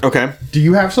there. Okay. Do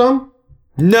you have some?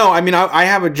 No, I mean I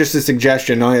have just a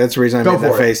suggestion. That's the reason I made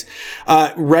that face.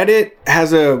 Reddit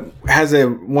has a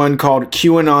one called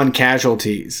QAnon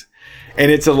Casualties. And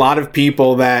it's a lot of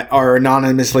people that are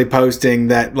anonymously posting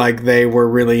that like they were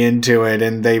really into it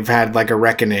and they've had like a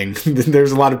reckoning.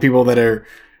 There's a lot of people that are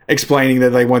explaining that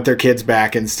they want their kids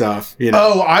back and stuff. You know?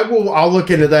 Oh, I'll look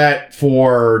into that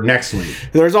for next week.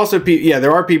 There's also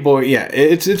there are people. Yeah,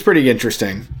 it's pretty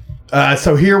interesting.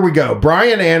 So here we go.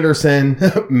 Brian Anderson,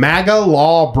 MAGA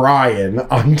Law Brian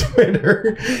on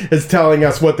Twitter is telling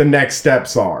us what the next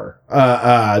steps are.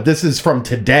 This is from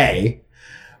today.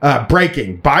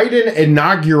 Breaking Biden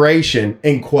inauguration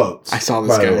in quotes. I saw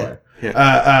this guy.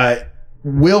 Yeah.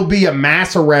 Will be a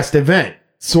mass arrest event.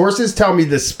 Sources tell me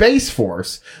the Space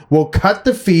Force will cut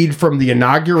the feed from the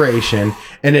inauguration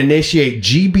and initiate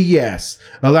GBS,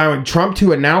 allowing Trump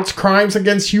to announce crimes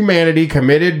against humanity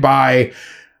committed by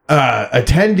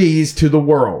attendees to the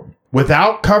world.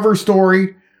 Without cover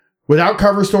story,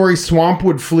 Swamp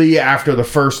would flee after the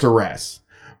first arrest.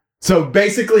 So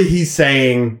basically he's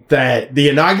saying that the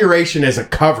inauguration is a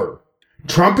cover.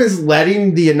 Trump is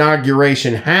letting the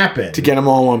inauguration happen. To get them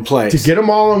all in one place. To get them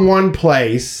all in one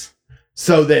place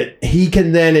so that he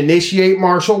can then initiate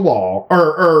martial law.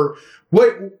 Or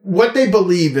what they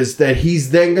believe is that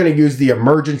he's then going to use the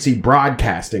emergency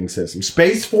broadcasting system.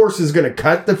 Space Force is going to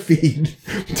cut the feed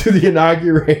to the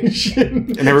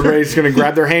inauguration. And everybody's going to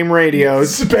grab their ham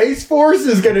radios. Space Force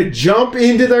is going to jump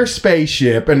into their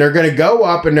spaceship and they're going to go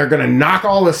up and they're going to knock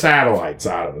all the satellites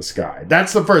out of the sky.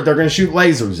 That's the first. They're going to shoot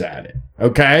lasers at it.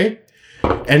 Okay?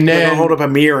 And then they'll hold up a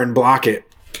mirror and block it.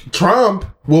 Trump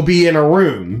will be in a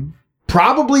room,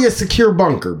 probably a secure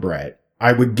bunker, Brett,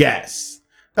 I would guess.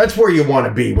 That's where you want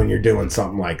to be when you're doing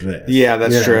something like this. Yeah,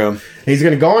 that's true. He's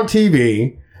going to go on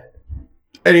TV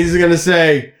and he's going to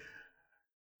say,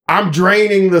 I'm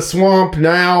draining the swamp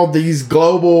now. These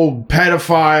global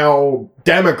pedophile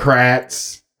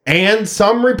Democrats and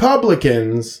some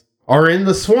Republicans are in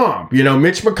the swamp. You know,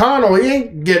 Mitch McConnell, he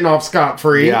ain't getting off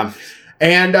scot-free. Yeah.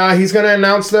 And he's going to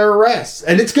announce their arrests.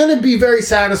 And it's going to be very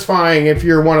satisfying if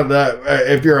you're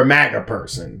if you're a MAGA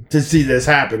person to see this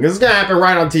happen. Because it's going to happen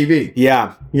right on TV.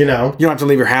 Yeah. You know? You don't have to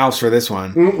leave your house for this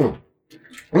one.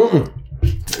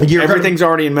 Everything's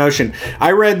already in motion.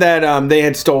 I read that they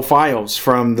had stole files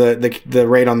from the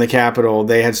raid on the Capitol.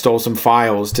 They had stole some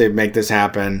files to make this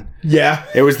happen. Yeah.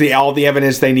 It was all the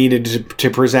evidence they needed to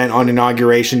present on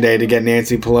Inauguration Day to get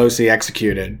Nancy Pelosi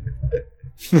executed.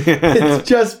 It's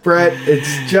just, Brett,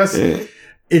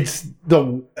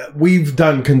 we've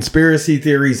done conspiracy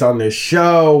theories on this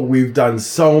show. We've done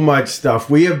so much stuff.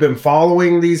 We have been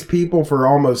following these people for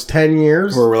almost 10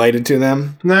 years. We're related to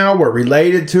them. Now we're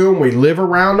related to them. We live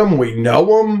around them. We know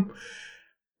them.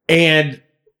 And,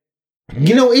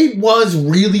 it was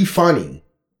really funny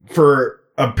for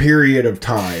a period of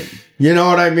time. You know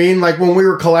what I mean? Like when we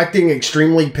were collecting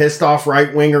extremely pissed off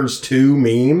right-wingers 2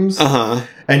 memes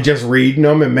and just reading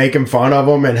them and making fun of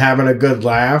them and having a good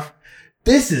laugh.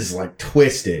 This is like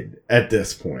twisted at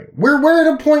this point. We're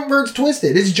at a point where it's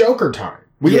twisted. It's Joker time.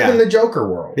 We live in the Joker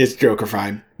world. It's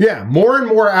Joker-fied. Yeah, more and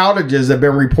more outages have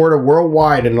been reported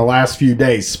worldwide in the last few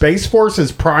days. Space Force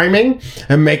is priming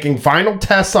and making final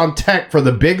tests on tech for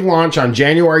the big launch on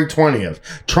January 20th.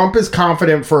 Trump is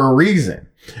confident for a reason.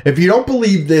 If you don't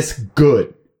believe this,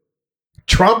 good.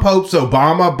 Trump hopes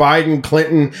Obama, Biden,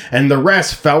 Clinton, and the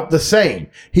rest felt the same.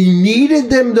 He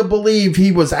needed them to believe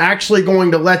he was actually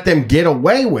going to let them get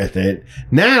away with it.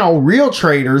 Now, real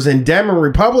traitors in Dem and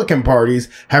Republican parties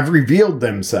have revealed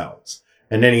themselves.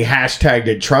 And then he hashtagged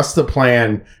it, trust the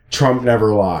plan, Trump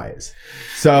never lies.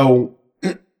 So...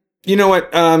 You know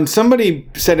what? Somebody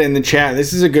said it in the chat.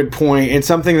 This is a good point. It's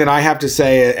something that I have to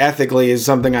say ethically is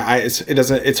something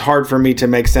it's hard for me to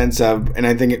make sense of. And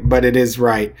I think, but it is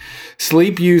right.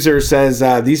 Sleep User says,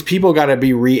 these people got to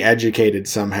be re-educated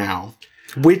somehow,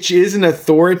 which is an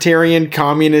authoritarian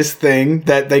communist thing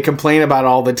that they complain about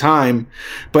all the time.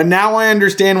 But now I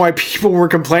understand why people were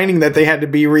complaining that they had to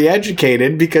be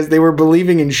re-educated because they were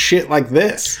believing in shit like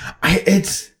this.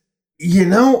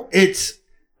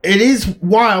 It is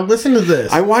wild. Listen to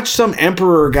this. I watched some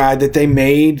emperor guy that they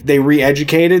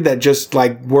re-educated that just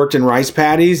like worked in rice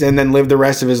paddies and then lived the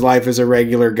rest of his life as a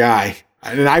regular guy.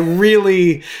 And I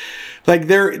really like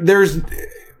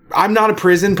I'm not a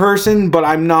prison person, but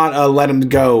I'm not a let him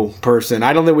go person.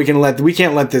 I don't think we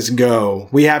can't let this go.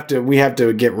 We have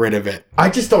to get rid of it.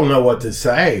 I just don't know what to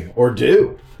say or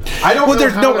do. I don't.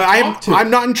 Well, I'm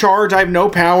not in charge. I have no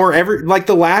power.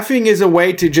 The laughing is a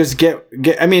way to just get.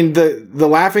 I mean, the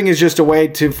laughing is just a way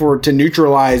to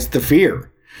neutralize the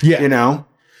fear. Yeah,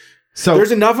 So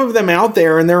there's enough of them out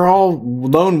there, and they're all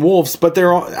lone wolves. But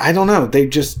they're all. I don't know. They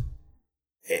just.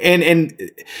 And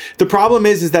the problem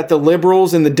is that the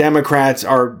liberals and the Democrats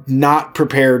are not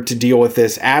prepared to deal with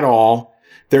this at all.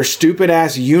 They're stupid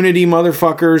ass unity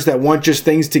motherfuckers that want just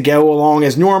things to go along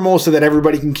as normal so that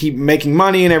everybody can keep making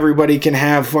money and everybody can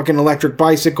have fucking electric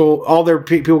bicycle. All their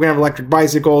people can have electric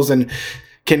bicycles and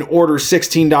can order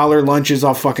 $16 lunches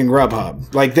off fucking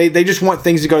Grubhub. Like they just want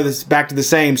things to go back to the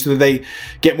same so that they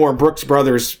get more Brooks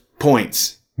Brothers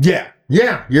points. Yeah,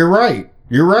 you're right.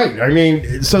 I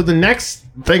mean, so the next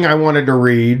thing I wanted to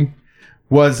read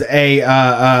was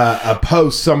a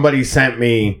post somebody sent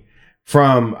me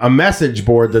from a message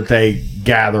board that they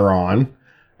gather on.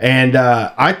 And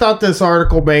I thought this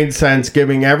article made sense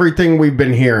given everything we've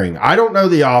been hearing. I don't know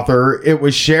the author. It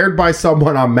was shared by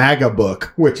someone on MagaBook,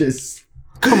 which is...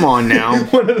 Come on now.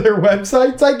 One of their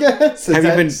websites, I guess. Have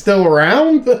you been still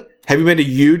around? Have you been to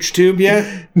YouTube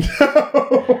yet? No.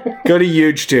 Go to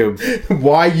YouTube.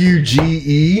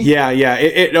 YUGE? Yeah.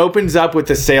 It opens up with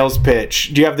the sales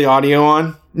pitch. Do you have the audio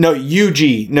on? No,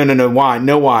 UG. No, Y.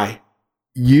 No Y.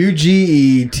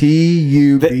 UGETUBE.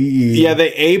 Yeah,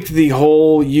 they aped the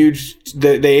whole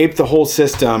they aped the whole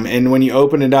system, and when you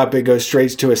open it up, it goes straight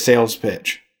to a sales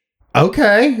pitch.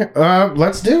 Okay,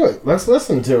 let's do it. Let's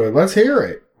listen to it. Let's hear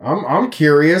it. I'm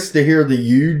curious to hear the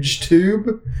huge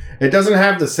tube. It doesn't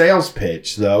have the sales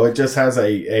pitch though. It just has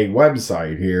a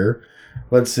website here.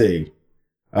 Let's see.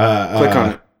 Click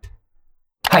on it.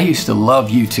 I used to love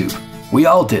YouTube. We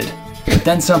all did. But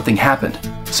then something happened.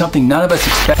 Something none of us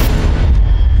expected.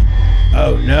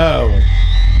 Oh no.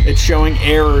 It's showing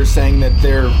errors saying that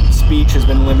their speech has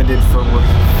been limited for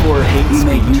hate speech. We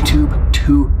made YouTube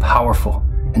too powerful.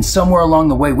 And somewhere along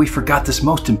the way, we forgot this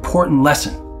most important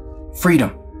lesson.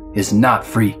 Freedom is not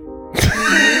free.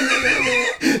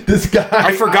 This guy.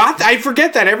 I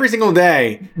forget that every single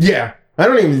day. Yeah. I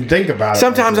don't even think about it.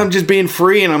 Sometimes I'm just being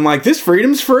free and I'm like, this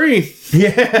freedom's free.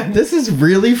 Yeah, this is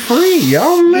really free.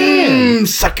 Oh, man.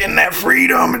 Sucking that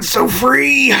freedom. It's so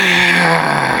free.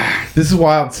 This is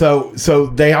wild. So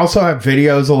they also have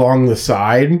videos along the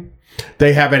side.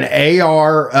 They have an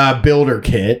AR builder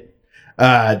kit.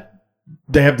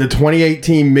 They have the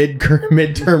 2018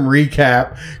 midterm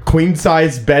recap, queen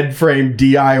size bed frame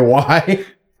DIY.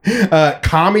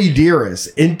 Kami Dearest,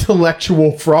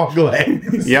 intellectual frog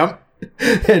legs. Yep.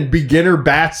 And beginner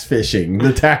bass fishing,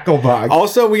 the tackle box.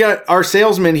 Also, we got our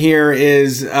salesman here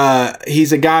he's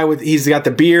a guy he's got the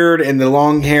beard and the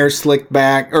long hair slicked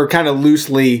back or kind of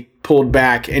loosely pulled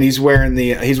back, and he's wearing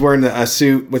a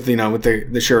suit with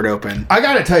the shirt open. I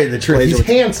gotta tell you the truth, he's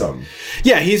handsome.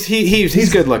 Yeah, he's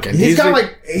good looking. He's got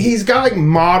like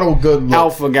model good look.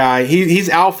 Alpha guy. He's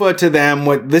alpha to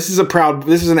them. This is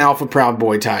an alpha proud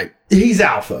boy type. He's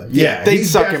alpha. Yeah.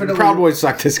 Proud Boys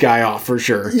suck this guy off for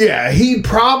sure. Yeah, he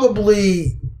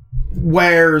probably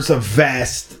wears a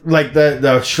vest, like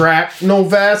the shrapnel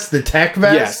vest, the tech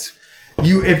vest. Yes.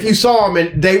 If you saw him,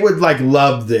 and they would like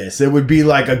love this. It would be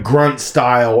like a grunt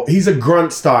style. He's a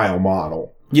grunt style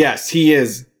model. Yes, he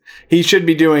is. He should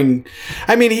be doing,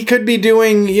 he could be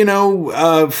doing,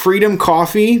 Freedom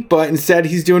Coffee, but instead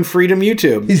he's doing Freedom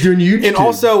YouTube. He's doing YouTube. And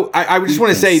also, I just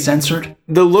want to say, censored.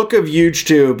 The look of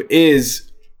YouTube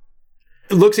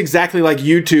looks exactly like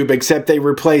YouTube, except they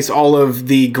replace all of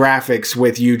the graphics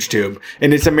with YouTube.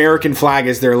 And it's American flag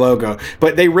as their logo.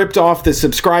 But they ripped off the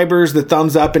subscribers, the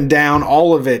thumbs up and down.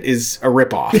 All of it is a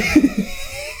ripoff.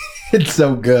 It's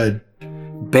so good.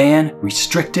 Banned,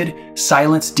 restricted,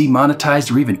 silenced,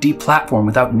 demonetized, or even deplatformed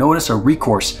without notice or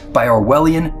recourse by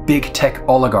Orwellian big tech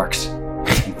oligarchs.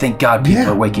 And thank God people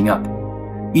are waking up.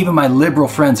 Even my liberal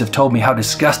friends have told me how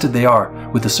disgusted they are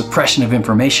with the suppression of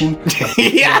information.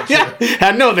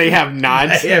 Yeah. No, they have not.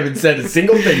 I haven't said a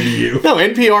single thing to you. No,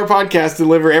 NPR podcasts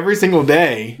deliver every single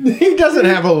day. He doesn't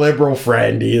have a liberal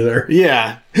friend either.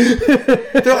 Yeah.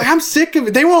 They're like, I'm sick of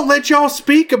it. They won't let y'all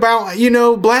speak about,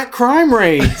 black crime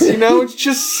rates. It's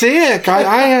just sick.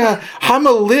 I'm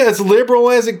as liberal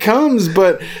as it comes,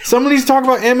 but somebody's talking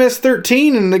about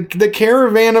MS-13 and the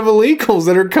caravan of illegals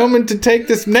that are coming to take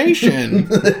this nation.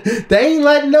 They ain't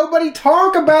letting nobody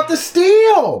talk about the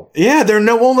steal. Yeah,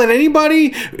 won't let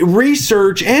anybody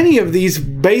research any of these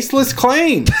baseless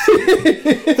claims.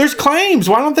 There's claims.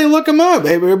 Why don't they look them up?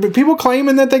 People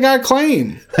claiming that they got a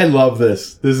claim. I love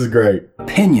this. This is great.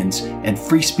 Opinions and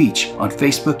free speech on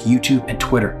Facebook, YouTube, and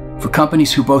Twitter. For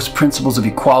companies who boast principles of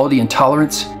equality and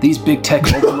tolerance, these big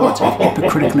tech overlords have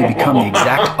hypocritically become the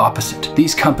exact opposite.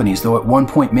 These companies, though at one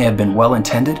point may have been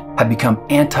well-intended, have become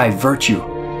anti-virtue,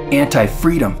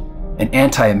 anti-freedom, and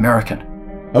anti-American.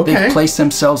 Okay. They've placed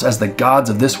themselves as the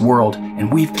gods of this world,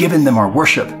 and we've given them our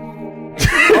worship.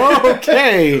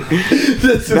 Okay.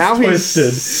 Now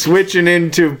he's switching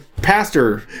into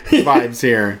pastor vibes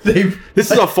here.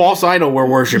 This is a false idol we're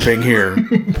worshiping here.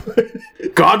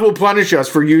 God will punish us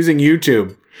for using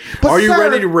YouTube. Are you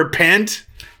ready to repent?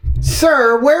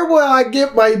 Sir, where will I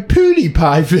get my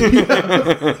PewDiePie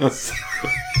videos?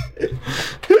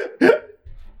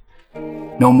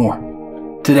 No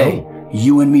more. Today,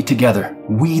 you and me together,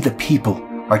 we the people,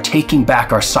 are taking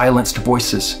back our silenced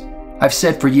voices. I've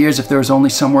said for years, if there's only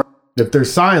somewhere... If they're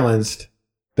silenced,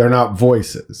 they're not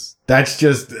voices. That's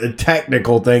just a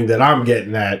technical thing that I'm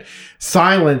getting at.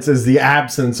 Silence is the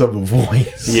absence of a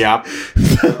voice. Yep.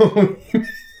 So,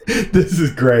 this is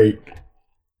great.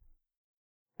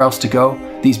 Else to go,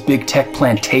 these big tech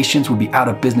plantations would be out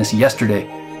of business yesterday.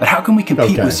 But how can we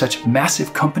compete with such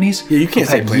massive companies? Yeah, you can't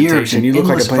say plantation. You look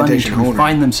like a plantation owner. To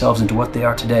refine themselves into what they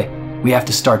are today. We have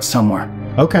to start somewhere.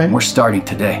 Okay. And we're starting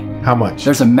today. How much?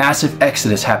 There's a massive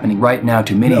exodus happening right now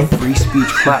to many free speech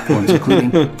platforms,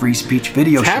 including free speech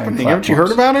video sharing platforms. Haven't you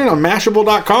heard about it? On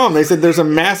Mashable.com, they said there's a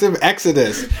massive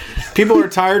exodus. People are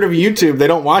tired of YouTube. They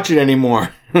don't watch it anymore.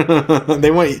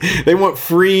 They want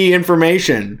free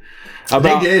information.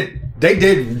 They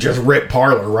did just rip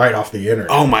Parler right off the internet.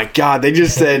 Oh my God. They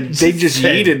just said,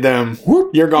 yeeted them.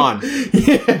 Whoop. You're gone.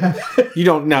 Yeah.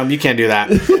 You can't do that.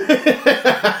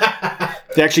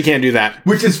 They actually can't do that.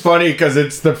 Which is funny because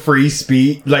it's the free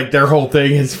speech. Like, their whole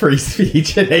thing is free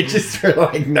speech. And they just are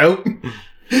like, nope.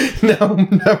 No,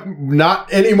 not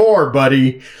anymore,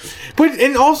 buddy. But,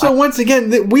 and also, once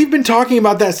again, we've been talking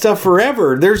about that stuff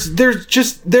forever. There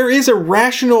is a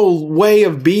rational way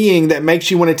of being that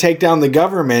makes you want to take down the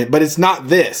government, but it's not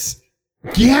this.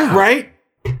 Yeah. Right?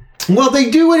 Well, they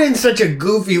do it in such a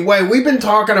goofy way. We've been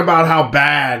talking about how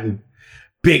bad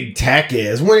big tech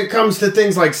is when it comes to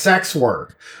things like sex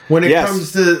work, when it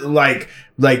comes to like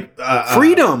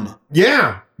freedom.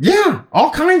 Yeah,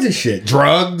 all kinds of shit,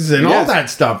 drugs and all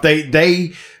that stuff.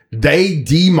 They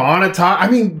demonetize. I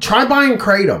mean, try buying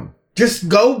Kratom. Just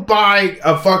go buy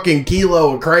a fucking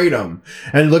kilo of Kratom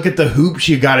and look at the hoops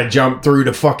you got to jump through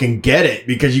to fucking get it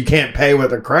because you can't pay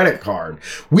with a credit card.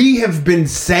 We have been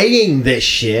saying this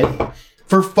shit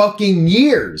for fucking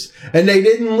years, and they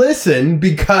didn't listen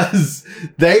because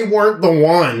they weren't the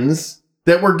ones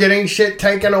that were getting shit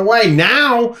taken away.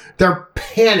 Now they're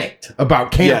panicked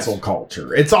about cancel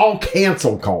culture. It's all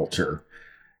cancel culture.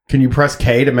 Can you press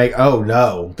K to make... Oh,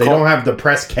 no. They don't have the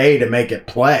press K to make it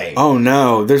play. Oh,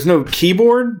 no. There's no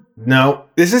keyboard? No.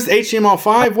 Is this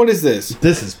HTML5? What is this?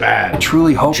 This is bad. I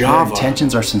truly hope Java. their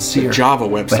intentions are sincere. Java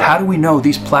website. But how do we know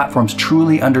these platforms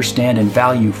truly understand and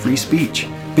value free speech?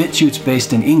 BitChute's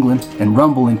based in England and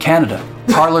Rumble in Canada.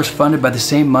 Parler's funded by the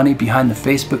same money behind the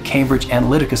Facebook Cambridge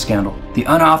Analytica scandal. The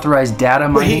unauthorized data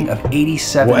mining of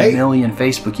 87 million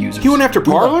Facebook users. He went after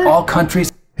Parler? All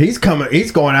countries... He's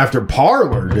going after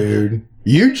Parler, dude.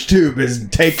 YouTube is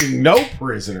taking no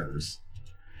prisoners.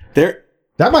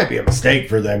 That might be a mistake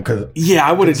for them because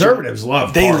I would have. Conservatives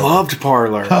loved. They Parler. loved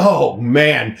Parler. Oh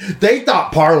man, they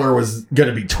thought Parler was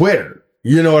gonna be Twitter.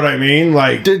 You know what I mean?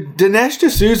 Like Dinesh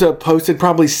D'Souza posted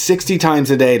probably 60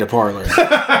 times a day to Parler.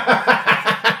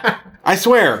 I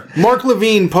swear, Mark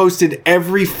Levine posted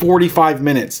every 45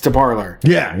 minutes to Parler.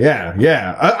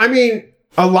 Yeah. I mean,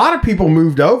 a lot of people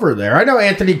moved over there. I know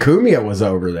Anthony Cumia was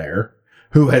over there,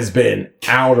 who has been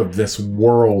out of this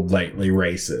world lately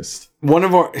racist.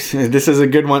 This is a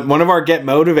good one. One of our Get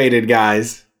Motivated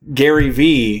guys, Gary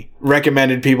V,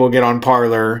 recommended people get on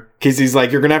Parler because he's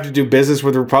like, you're going to have to do business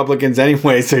with Republicans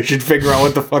anyway, so you should figure out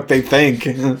what the fuck they think.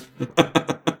 And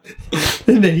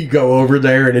then you go over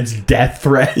there and it's death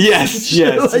threats. Yes.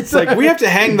 Like it's like, we have to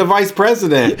hang the vice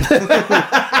president.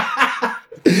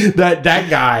 that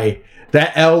guy...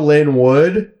 That L. Lynn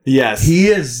Wood, yes, he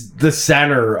is the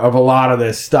center of a lot of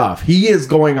this stuff. He is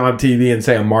going on TV and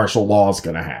saying martial law is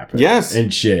going to happen. Yes.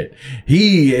 And shit.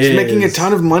 He's making a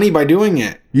ton of money by doing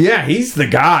it. Yeah, he's the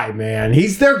guy, man.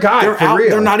 He's their guy.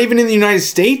 They're not even in the United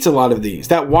States, a lot of these.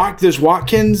 There's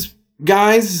Watkins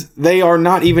guys, they are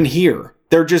not even here.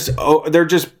 They're just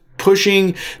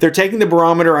pushing, they're taking the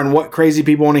barometer on what crazy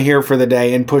people want to hear for the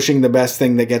day and pushing the best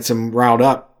thing that gets them riled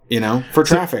up, for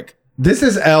traffic. This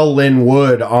is L. Lynn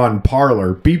Wood on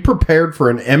Parler. Be prepared for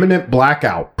an imminent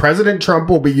blackout. President Trump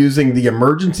will be using the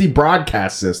emergency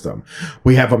broadcast system.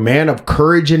 We have a man of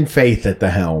courage and faith at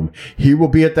the helm. He will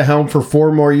be at the helm for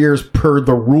 4 more years per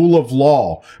the rule of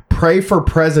law. Pray for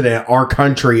president, our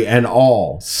country, and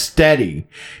all. Steady.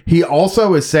 He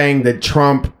also is saying that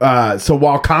Trump, so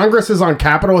while Congress is on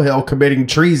Capitol Hill committing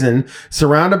treason,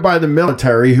 surrounded by the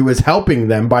military who is helping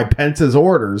them by Pence's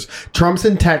orders, Trump's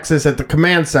in Texas at the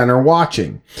command center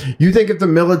watching. You think if the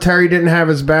military didn't have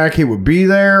his back, he would be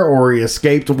there, or he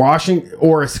escaped Washington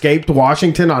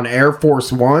on Air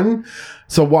Force One?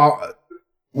 So while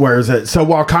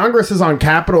Congress is on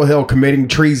Capitol Hill committing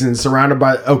treason surrounded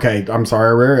by... Okay, I'm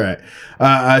sorry, we're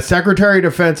right. Secretary of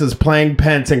Defense is playing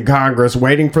Pence in Congress,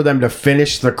 waiting for them to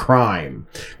finish the crime.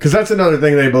 Because that's another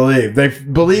thing they believe. They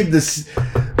believe this...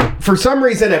 For some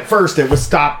reason, at first, it was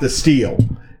stop the steal.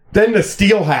 Then the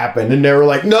steal happened, and they were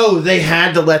like, no, they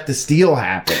had to let the steal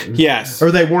happen. Yes. Or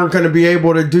they weren't going to be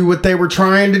able to do what they were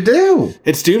trying to do.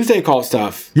 It's doomsday call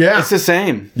stuff. Yeah. It's the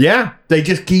same. Yeah. They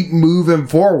just keep moving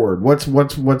forward. What's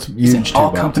huge?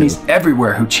 All companies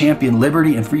everywhere who champion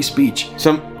liberty and free speech.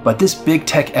 But this big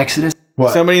tech exodus...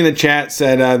 What? Somebody in the chat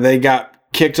said they got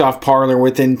kicked off Parler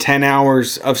within 10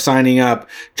 hours of signing up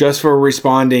just for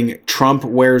responding, Trump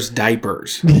wears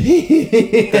diapers.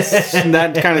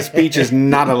 That kind of speech is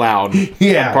not allowed.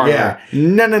 Yeah.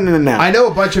 No. I know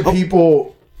a bunch of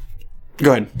people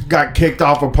Go ahead. Got kicked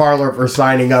off of Parler for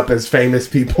signing up as famous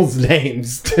people's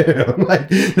names too. Like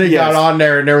they got on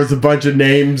there and there was a bunch of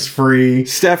names free.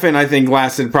 Stefan, I think,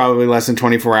 lasted probably less than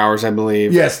 24 hours, I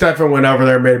believe. Yeah, Stefan went over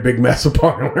there and made a big mess of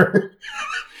Parler.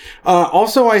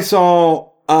 Also, I saw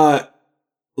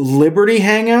Liberty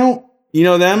Hangout. You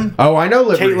know them? Oh, I know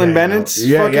Liberty Caitlin Bennett's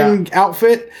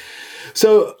outfit.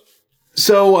 So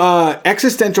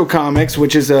Existential Comics,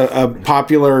 which is a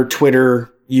popular Twitter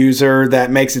user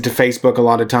that makes it to Facebook a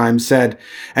lot of times, said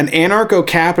an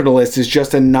anarcho-capitalist is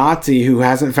just a Nazi who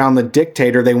hasn't found the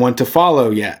dictator they want to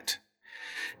follow yet.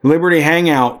 Liberty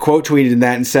Hangout quote tweeted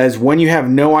that and says, when you have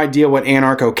no idea what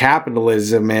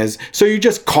anarcho-capitalism is, so you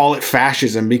just call it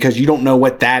fascism because you don't know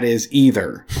what that is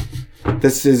either.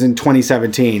 This is in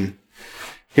 2017.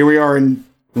 Here we are in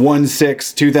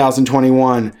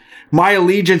 1/6/2021. My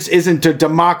allegiance isn't to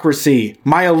democracy.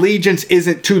 My allegiance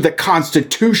isn't to the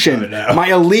Constitution. My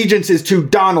allegiance is to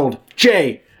Donald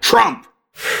J. Trump.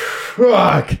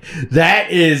 Fuck.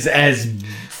 That is as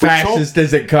fascist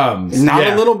as it comes. Not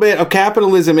a little bit of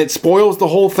capitalism. It spoils the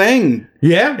whole thing.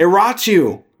 Yeah. It rots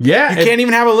you. Yeah. You can't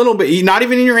even have a little bit. Not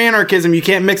even in your anarchism, you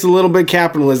can't mix a little bit of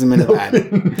capitalism into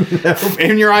that.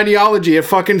 In your ideology, it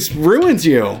fucking ruins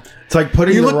you. It's like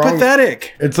putting You look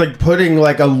pathetic. It's like putting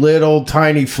like a little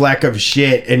tiny fleck of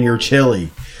shit in your chili.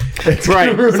 It's Right.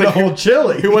 gonna ruin It's the like, whole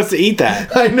chili. Who wants to eat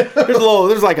that? I know.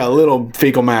 There's like a little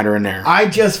fecal matter in there. I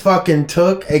just fucking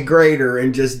took a grater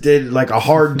and just did like a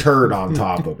hard turd on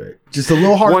top of it. Just a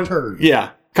little hard turd. Yeah,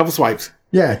 couple swipes.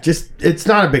 Yeah, just it's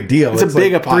not a big deal. It's a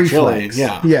big like pot 3 chili, flakes.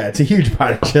 yeah. Yeah, it's a huge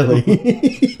pot of chili.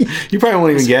 You probably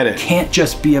won't even get it. Can't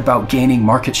just be about gaining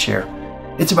market share.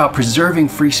 It's about preserving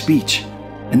free speech.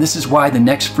 And this is why the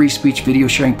next free speech video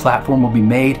sharing platform will be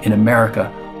made in America,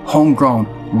 homegrown,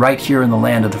 right here in the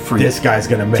land of the free. This guy's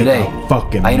gonna make Today, a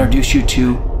fucking. I introduce you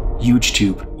to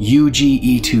UgeTube,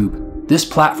 UGETube. This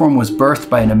platform was birthed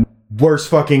by an Worst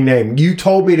fucking name. You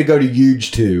told me to go to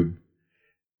UgeTube,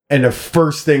 and the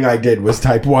first thing I did was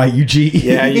type YUGE.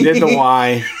 Yeah, you did the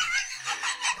Y.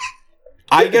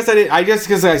 I guess I did. I just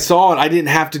because I saw it, I didn't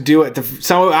have to do it.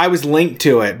 So I was linked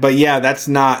to it, but yeah, that's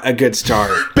not a good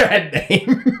start. Bad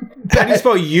name. How do you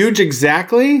spell huge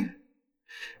exactly?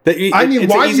 I mean,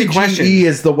 YUGE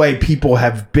is the way people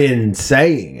have been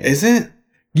saying it. Is it?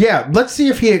 Yeah, let's see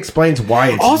if he explains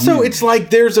why it's Also, huge. it's like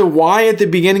there's a Y at the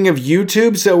beginning of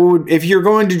YouTube, so if you're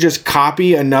going to just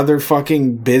copy another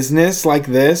fucking business like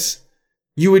this,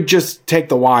 you would just take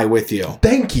the Y with you.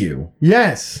 Thank you.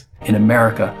 Yes. in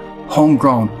America,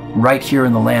 homegrown, right here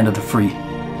in the land of the free.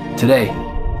 Today,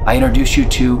 I introduce you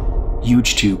to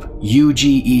UgeTube,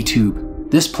 UGETube.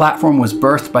 This platform was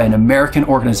birthed by an American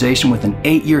organization with an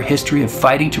 8-year history of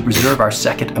fighting to preserve our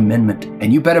Second Amendment.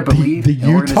 And you better believe The an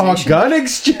Utah organization- Gun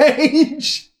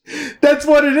Exchange. That's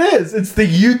what it is. It's the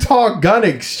Utah Gun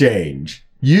Exchange.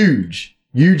 Huge.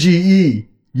 UGE.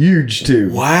 Huge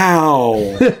too.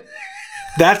 Wow.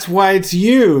 That's why it's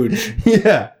huge.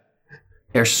 Yeah.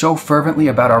 cares so fervently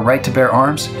about our right to bear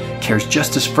arms, cares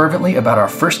just as fervently about our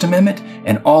First Amendment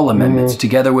and all amendments,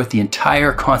 together with the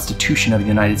entire Constitution of the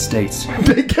United States.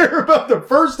 They care about the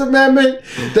First Amendment.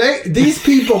 These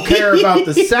people care about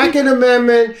the Second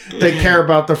Amendment. They care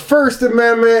about the First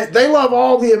Amendment. They love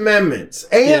all the amendments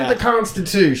and the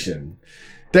Constitution.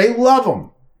 They love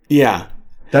them. Yeah.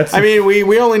 I mean,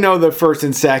 we only know the first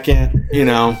and second, you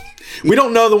know. We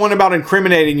don't know the one about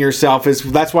incriminating yourself.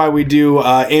 That's why we do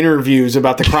interviews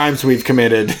about the crimes we've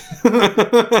committed.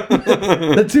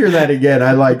 Let's hear that again.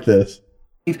 I like this.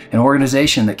 An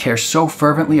organization that cares so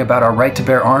fervently about our right to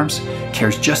bear arms,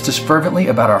 cares just as fervently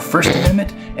about our First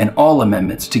Amendment and all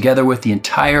amendments, together with the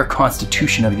entire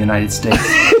Constitution of the United States.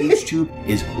 YouTube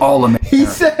is all America. He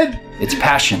said It's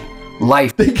passion,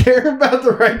 life. they care about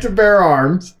the right to bear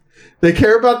arms. They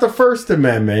care about the First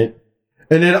Amendment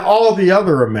and then all the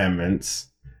other amendments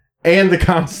and the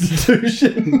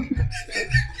Constitution.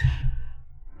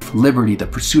 Liberty, the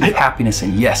pursuit of happiness,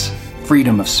 and yes,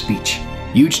 freedom of speech.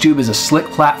 UgeTube is a slick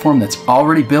platform that's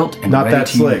already built and Not ready that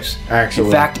to slick, use. actually.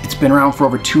 In fact, it's been around for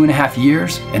over 2.5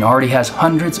 years and already has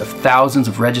hundreds of thousands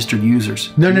of registered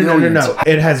users. No. Millions.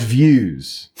 It has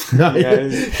views.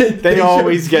 They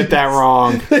always get that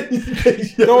wrong.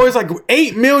 They're always like,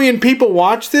 8 million people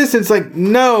watch this? It's like,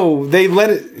 no, they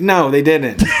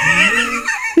didn't.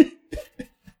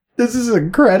 This is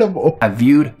incredible. I've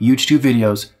viewed UgeTube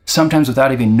videos, sometimes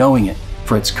without even knowing it,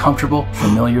 for its comfortable,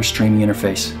 familiar streaming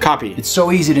interface. Copy. It's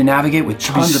so easy to navigate with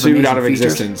tons of sued amazing out of features,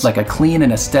 existence. like a clean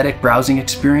and aesthetic browsing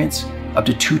experience, up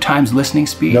to 2 times listening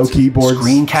speeds, No keyboards.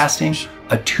 screencasting,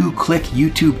 a 2-click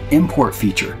YouTube import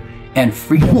feature, and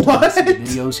freedom to listen to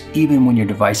videos even when your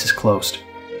device is closed.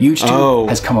 UgeTube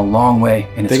has come a long way,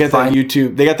 and it's They got that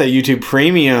YouTube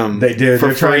Premium. They do. for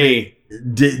They're trying free.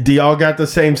 Do y'all got the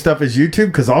same stuff as YouTube?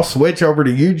 Because I'll switch over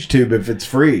to YouTube if it's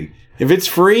free. If it's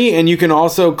free and you can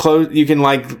also you can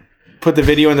like put the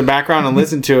video in the background and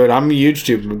listen to it. I'm a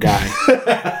YouTube guy.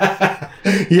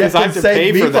 You have I to have to save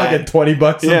pay me for that. fucking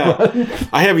 $20 a Yeah. month.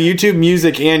 I have YouTube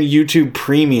Music and YouTube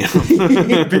Premium.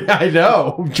 I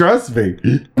know. Trust me.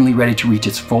 finally ready to reach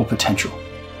its full potential.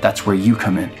 That's where you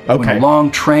come in. When Okay. a long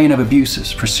train of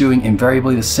abuses pursuing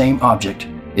invariably the same object,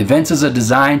 events are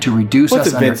designed to reduce What's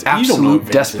us under events? You don't know absolute events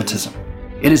is. despotism.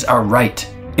 It is our right,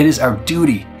 it is our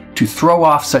duty to throw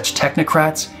off such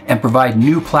technocrats and provide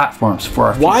new platforms for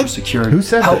our Why- future security. Who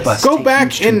said Help this? us Go take back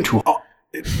UgeTube and to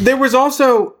there was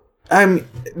also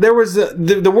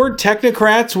the word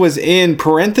technocrats was in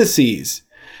parentheses,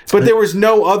 but there was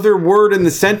no other word in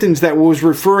the sentence that was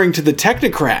referring to the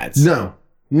technocrats.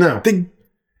 No.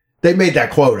 They made that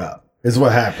quote up, is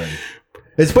what happened.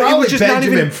 It's But it was probably just not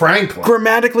Benjamin even Franklin.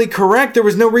 grammatically correct. There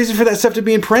was no reason for that stuff to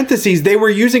be in parentheses. They were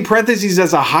using parentheses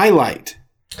as a highlight.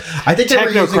 I think they were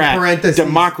using Technocrat, parentheses.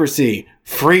 democracy,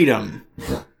 freedom.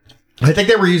 I think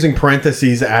they were using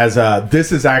parentheses as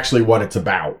this is actually what it's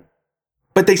about.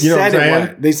 But they You know said what I'm saying?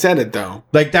 it. They said it though.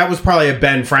 Like that was probably a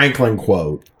Ben Franklin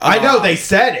quote. I know they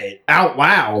said it out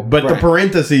loud, but the Right.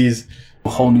 parentheses. a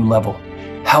whole new level.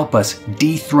 Help us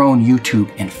dethrone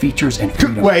YouTube in features and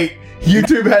freedom. Wait,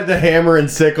 YouTube had the hammer and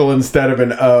sickle instead of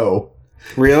an O.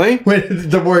 Really? When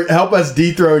the word help us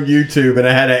dethrone YouTube and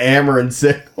it had a hammer and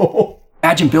sickle.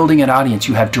 Imagine building an audience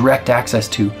you have direct access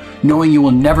to, knowing you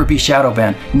will never be shadow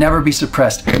banned, never be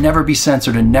suppressed, never be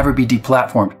censored, and never be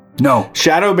deplatformed. No.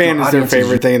 Shadow ban is their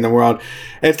favorite thing in the world.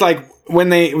 It's like when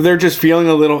they're just feeling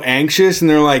a little anxious and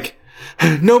they're like,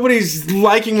 nobody's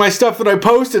liking my stuff that I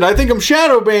posted. I think I'm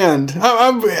shadow banned.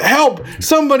 I'm help.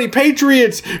 Somebody,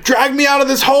 Patriots, drag me out of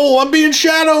this hole. I'm being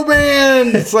shadow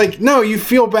banned. It's like, no, you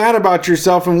feel bad about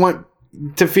yourself and want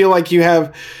to feel like you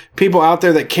have people out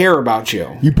there that care about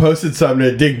you. You posted something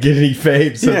that didn't get any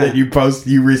faves, so that you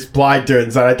replied to it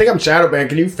and said, I think I'm shadow banned.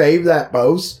 Can you fave that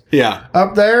post? Yeah.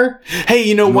 Up there? Hey,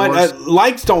 you know what?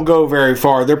 Likes don't go very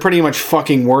far. They're pretty much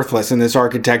fucking worthless in this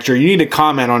architecture. You need to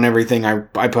comment on everything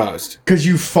I post. Because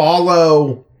you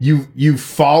follow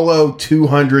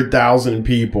 200,000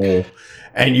 people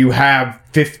and you have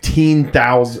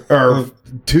 15,000 or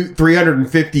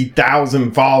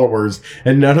 350,000 followers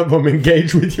and none of them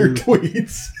engage with your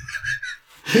tweets.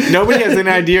 Nobody has any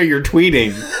idea you're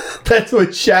tweeting. That's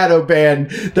what shadow ban.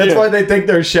 That's why they think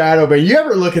they're shadow ban. You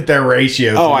ever look at their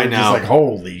ratios? Oh, I know. Just like,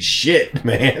 holy shit,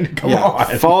 man! Come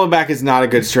on. Follow back is not a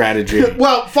good strategy.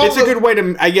 Well, it's a good way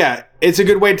to. It's a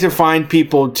good way to find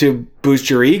people to boost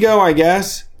your ego, I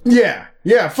guess. Yeah.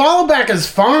 Follow back is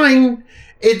fine.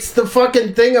 It's the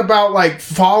fucking thing about like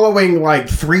following like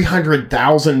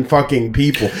 300,000 fucking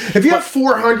people. If you have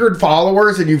 400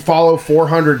 followers and you follow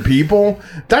 400 people,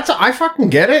 I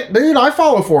fucking get it, dude. I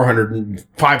follow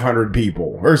 500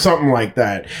 people or something like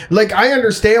that. Like, I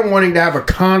understand wanting to have a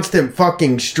constant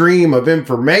fucking stream of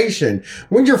information.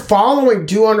 When you're following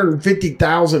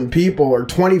 250,000 people or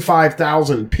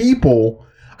 25,000 people,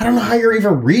 I don't know how you're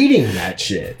even reading that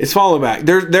shit. It's follow back.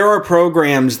 There are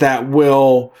programs that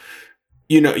will,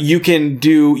 you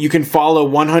can follow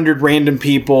 100 random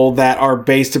people that are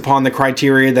based upon the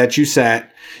criteria that you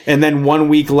set. And then 1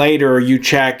 week later, you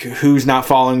check who's not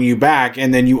following you back.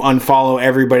 And then you unfollow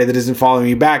everybody that isn't following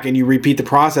you back. And you repeat the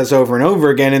process over and over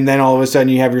again. And then all of a sudden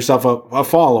you have yourself a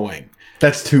following.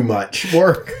 That's too much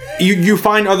work. You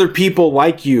find other people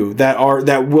like you that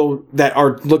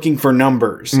are looking for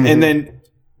numbers, and then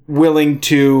willing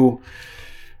to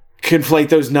conflate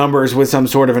those numbers with some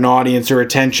sort of an audience or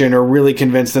attention, or really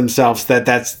convince themselves that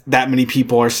that many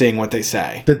people are seeing what they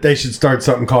say. That they should start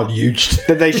something called YouTube.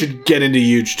 That they should get into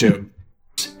YouTube.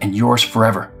 And yours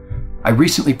forever. I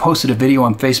recently posted a video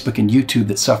on Facebook and YouTube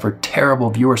that suffered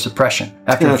terrible viewer suppression.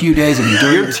 After a few days of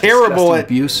enduring this disgusting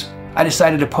abuse, I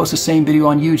decided to post the same video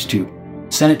on YouTube.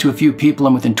 Sent it to a few people,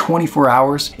 and within 24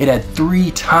 hours, it had 3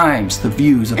 times the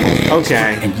views of both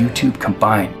Facebook and YouTube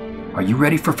combined. Are you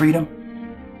ready for freedom?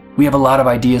 We have a lot of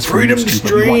ideas for freedom to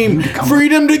stream,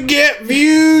 freedom to get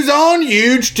views on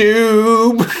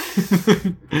YouTube,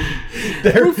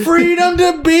 freedom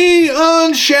to be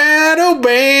unshadow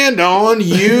banned on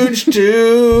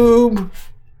YouTube.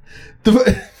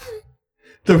 The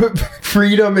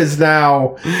freedom is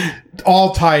now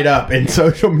all tied up in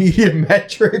social media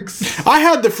metrics. I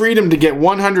had the freedom to get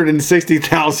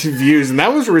 160,000 views, and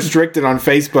that was restricted on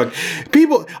Facebook.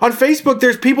 On Facebook,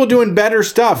 there's people doing better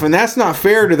stuff, and that's not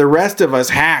fair to the rest of us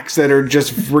hacks that are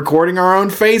just recording our own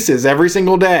faces every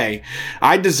single day.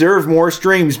 I deserve more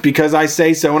streams because I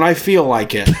say so and I feel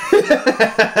like it.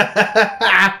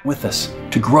 With us,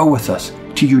 to grow with us,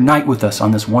 to unite with us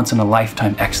on this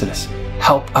once-in-a-lifetime exodus.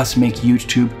 Help us make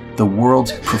YouTube the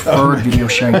world's preferred video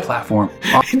sharing platform.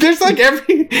 There's like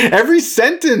every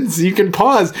sentence you can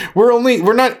pause. We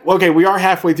are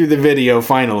halfway through the video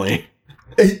finally.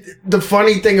 The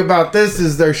funny thing about this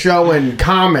is they're showing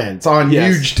comments on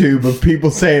YouTube of people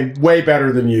saying way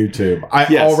better than YouTube. I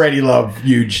already love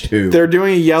YouTube. They're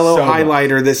doing a yellow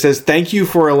highlighter that says, "Thank you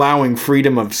for allowing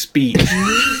freedom of speech."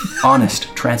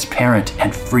 Honest, transparent,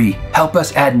 and free. Help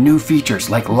us add new features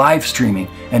like live streaming,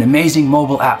 an amazing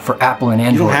mobile app for Apple and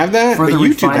Android. You don't have that? Further but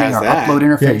YouTube refining has our that. upload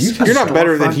interface. Yeah, you're not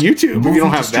better than YouTube if you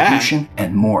don't have that.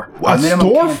 And more. A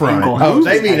storefront. Oh,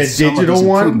 they mean a digital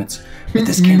one?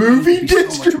 Movie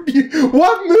distribution?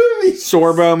 What movies?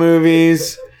 Sorbo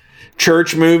movies.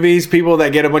 Church movies, people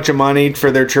that get a bunch of money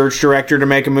for their church director to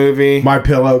make a movie. My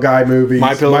Pillow Guy movies.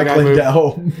 Mike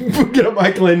Lindell. Get a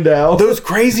Mike Lindell. Those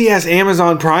crazy ass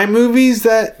Amazon Prime movies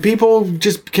that people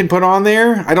just can put on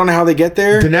there. I don't know how they get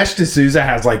there. Dinesh D'Souza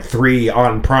has like 3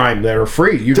 on Prime that are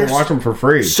free. You can watch them for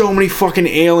free. So many fucking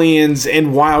aliens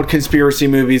and wild conspiracy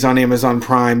movies on Amazon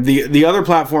Prime. The other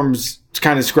platforms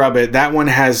kind of scrub it. That one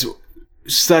has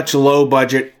such low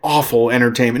budget, awful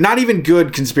entertainment. Not even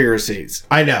good conspiracies.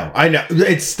 I know.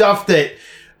 It's stuff that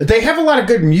They have a lot of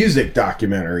good music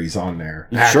documentaries on there.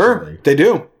 Sure, Actually. they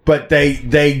do. But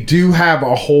they do have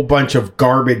a whole bunch of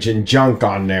garbage and junk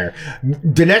on there.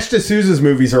 Dinesh D'Souza's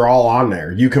movies are all on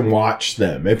there. You can watch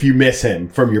them if you miss him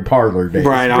from your parlor days.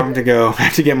 Right, I'll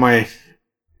have to get my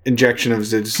injection of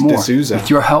D'Souza. With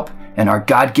your help and our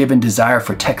God-given desire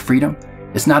for tech freedom,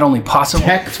 it's not only possible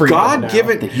Tech freedom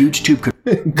God-given- that HugeTube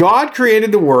could God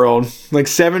created the world like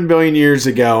 7 billion years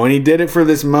ago, and he did it for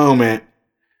this moment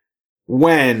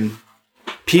when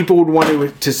people would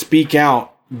want to speak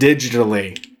out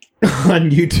digitally. on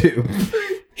YouTube.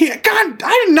 God,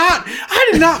 I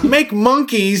did not make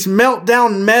monkeys melt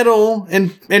down metal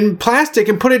and plastic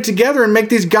and put it together and make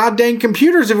these goddamn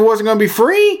computers if it wasn't going to be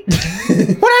free.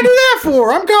 What'd I do that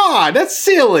for? I'm God. That's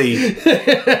silly.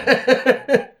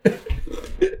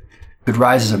 could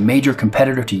rise as a major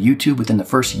competitor to YouTube within the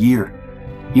first year.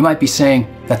 You might be saying,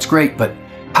 that's great, but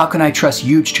how can I trust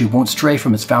HugeTube won't stray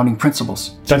from its founding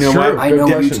principles? That's You know true. what? I know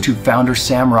Good question. HugeTube founder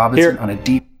Sam Robinson on a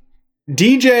deep...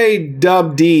 DJ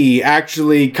Dub D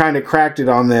actually kind of cracked it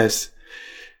on this.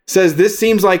 Says this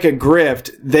seems like a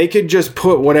grift. They could just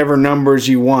put whatever numbers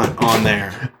you want on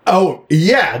there. Oh,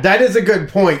 yeah, that is a good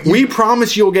point. We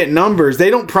promise you'll get numbers. They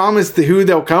don't promise who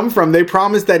they'll come from. They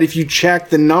promise that if you check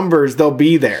the numbers, they'll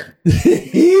be there.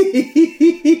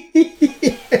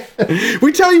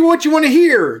 We tell you what you want to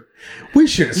hear. We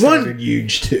should have started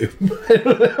HugeTube.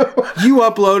 You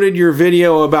uploaded your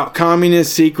video about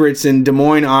communist secrets in Des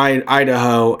Moines,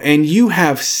 Idaho, and you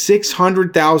have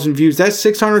 600,000 views. That's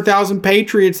 600,000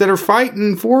 patriots that are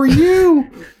fighting for you.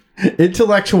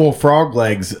 Intellectual Frog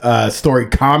Legs story,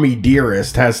 Commie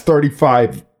Dearest, has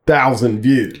 35,000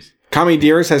 views. Commie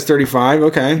Dearest has 35.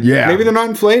 Okay. Yeah. Maybe they're not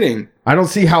inflating. I don't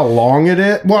see how long it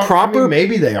is. Well,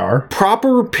 maybe they are.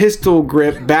 Proper pistol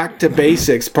grip back to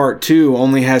basics part 2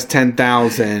 only has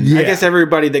 10,000. Yeah. I guess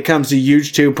everybody that comes to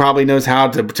YouTube probably knows how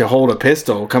to hold a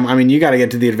pistol. You got to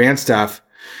get to the advanced stuff.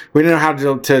 We don't know how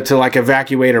to like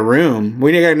evacuate a room.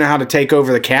 We got to know how to take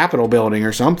over the Capitol building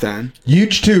or something.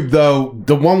 HugeTube, though,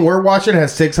 the one we're watching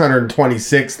has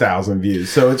 626,000 views.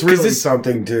 So it's really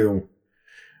something to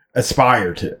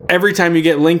aspire to. Every time you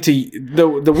get linked to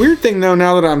the weird thing though,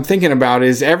 now that I'm thinking about,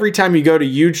 is every time you go to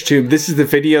YouTube, this is the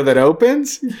video that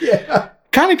opens. Yeah.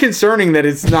 Kind of concerning that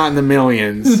it's not in the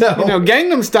millions. No.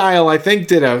 Gangnam Style, I think,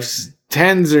 did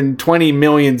tens and 20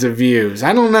 millions of views.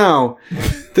 I don't know.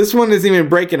 This one isn't even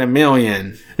breaking 1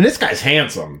 million. And this guy's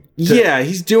handsome. Yeah,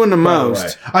 he's doing the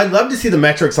most. I'd love to see the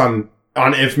metrics on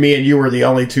if me and you were the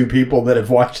only two people that are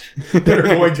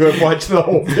going to have watched the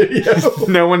whole video.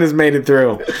 No one has made it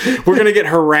through. We're going to get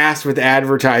harassed with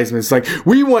advertisements like,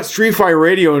 we want Street Fight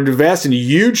Radio and invest in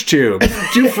YouTube.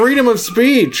 Do freedom of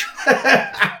speech.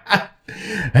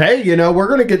 Hey, we're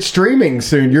going to get streaming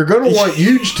soon. You're going to want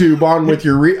YouTube on with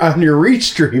your on your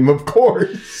Restream, of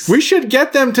course. We should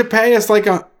get them to pay us like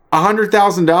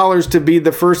 $100,000 to be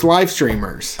the first live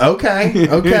streamers. Okay.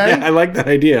 Yeah, I like that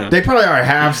idea. They probably already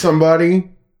have somebody.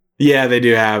 Yeah, they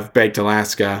do have Baked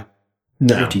Alaska.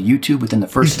 No. to YouTube within the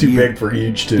first He's too year. big for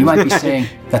HugeTube. You might be saying,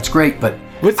 that's great, but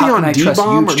What's he how on, can I trust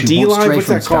D-Bomb or HugeTube D-Live? won't stray What's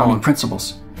from that its founding called?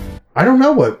 principles? I don't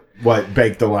know what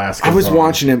Baked Alaska. I was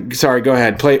watching him. Sorry, go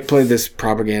ahead. Play this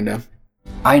propaganda.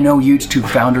 I know HugeTube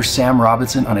founder Sam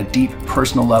Robinson on a deep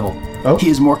personal level. Oh. He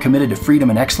is more committed to freedom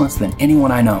and excellence than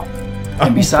anyone I know.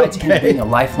 And besides him being a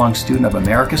lifelong student of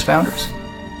America's founders,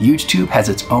 HugeTube has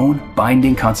its own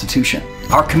binding constitution.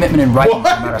 Our commitment in writing, no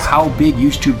matter how big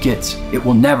HugeTube gets, it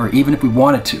will never, even if we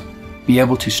wanted to, be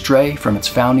able to stray from its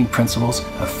founding principles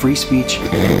of free speech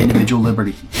and individual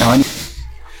liberty. Now,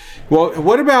 Well,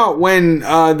 what about when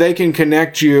they can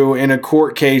connect you in a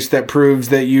court case that proves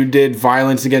that you did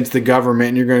violence against the government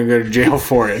and you're going to go to jail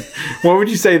for it? What would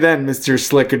you say then, Mr.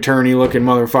 Slick Attorney looking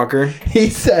motherfucker? He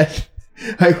said,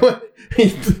 he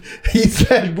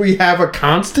said we have a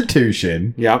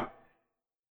constitution Yep.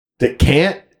 that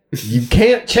you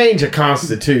can't change a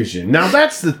constitution. Now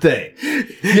that's the thing.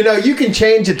 You can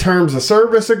change a terms of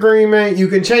service agreement. You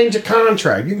can change a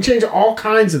contract. You can change all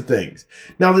kinds of things.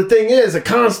 Now the thing is, a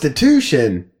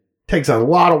constitution takes a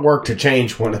lot of work to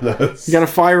change one of those. You got to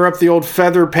fire up the old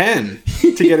feather pen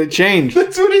to get it changed.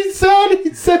 That's what he said.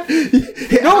 He said,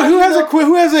 No, who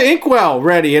has an inkwell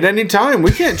ready at any time?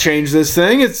 We can't change this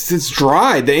thing. It's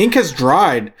dried. The ink has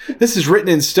dried. This is written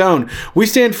in stone. We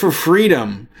stand for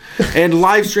freedom and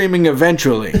live streaming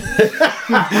eventually.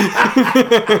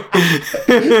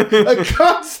 a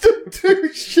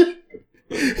constitution.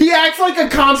 He acts like a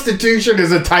constitution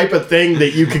is a type of thing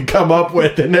that you can come up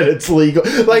with and that it's legal.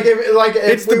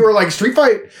 If we were like, Street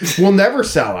Fight will never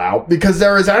sell out because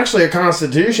there is actually a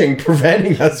constitution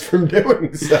preventing us from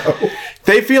doing so.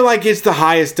 They feel like it's the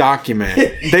highest document.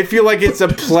 They feel like it's a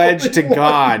pledge to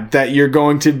God that you're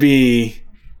going to be...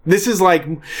 This is like,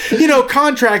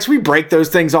 contracts, we break those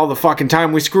things all the fucking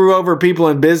time. We screw over people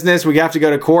in business. We have to go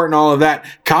to court and all of that.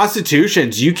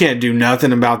 Constitutions, you can't do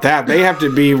nothing about that. They have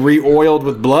to be re-oiled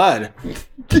with blood.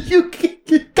 You can't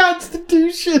get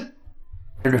Constitution.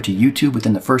 To YouTube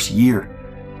within the first year.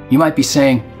 You might be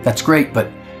saying, that's great,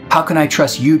 but how can I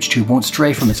trust YouTube won't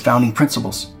stray from its founding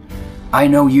principles? I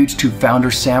know YouTube founder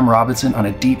Sam Robinson on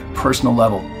a deep personal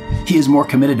level. He is more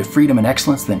committed to freedom and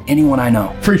excellence than anyone I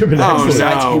know. Freedom and excellence.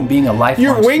 Besides him being a lifelong...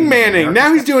 You're wingmanning.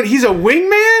 Now he's a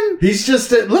wingman? He's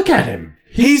just, look at him.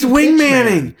 He's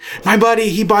wingmanning. My buddy,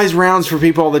 he buys rounds for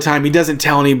people all the time. He doesn't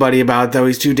tell anybody about it, though.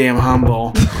 He's too damn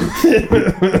humble.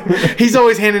 He's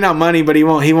always handing out money, but he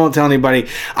won't tell anybody.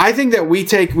 I think that we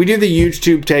do the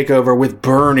YouTube takeover with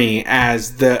Bernie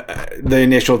as the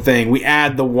initial thing. We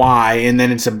add the Y, and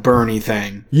then it's a Bernie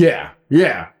thing. Yeah.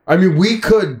 I mean, we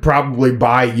could probably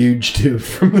buy YouTube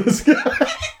from this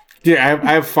guy. Yeah,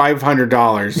 I have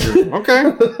 $500. Okay.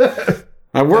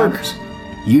 That works.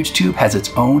 YouTube has its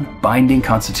own binding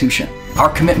constitution. Our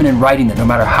commitment in writing that no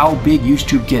matter how big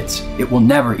YouTube gets, it will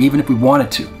never, even if we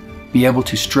wanted to, be able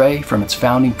to stray from its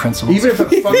founding principles. Even if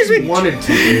it fucking wanted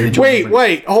to.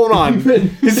 Wait, hold on.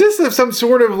 Is this some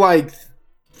sort of like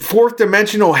fourth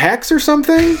dimensional hex or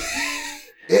something?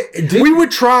 We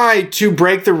would try to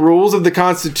break the rules of the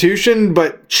Constitution,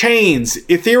 but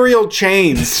ethereal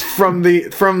chains from the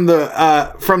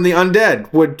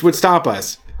undead would stop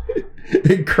us.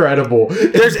 Incredible.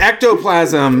 There's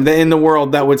ectoplasm in the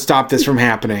world that would stop this from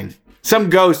happening.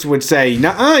 Some ghost would say,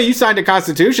 "Nuh-uh, you signed a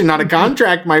constitution, not a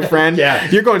contract, my friend. Yeah.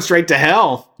 You're going straight to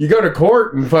hell." You go to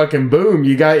court and fucking boom,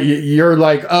 you're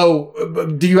like,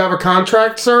 "Oh, do you have a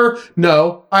contract, sir?"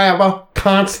 "No, I have a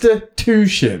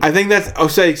constitution." I think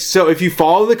so if you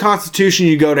follow the Constitution,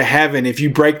 you go to heaven. If you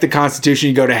break the Constitution,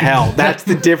 you go to hell. That's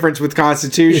the difference with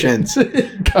constitutions.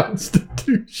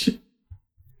 Constitution.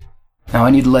 Now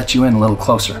I need to let you in a little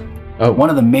closer. Oh.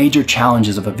 One of the major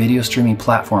challenges of a video streaming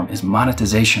platform is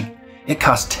monetization. It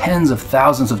costs tens of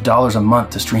thousands of dollars a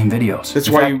month to stream videos. That's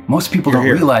In why fact, most people don't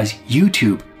realize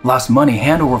YouTube lost money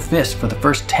hand over fist for the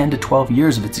first 10 to 12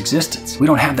 years of its existence. We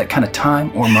don't have that kind of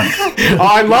time or money. Oh,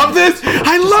 I love this.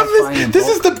 This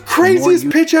is the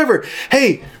craziest pitch ever.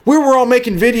 Hey, we were all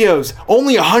making videos.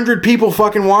 Only 100 people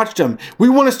fucking watched them. We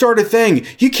want to start a thing.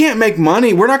 You can't make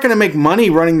money. We're not going to make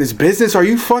money running this business. Are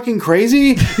you fucking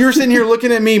crazy? You're sitting here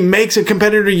looking at me, makes a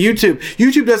competitor to YouTube.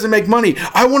 YouTube doesn't make money.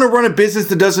 I want to run a business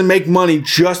that doesn't make money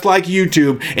just like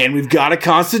YouTube, and we've got a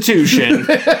constitution.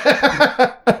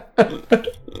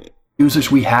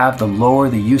 Users we have, the lower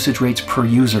the usage rates per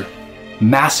user.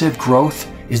 Massive growth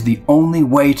is the only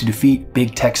way to defeat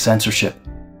big tech censorship.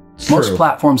 Most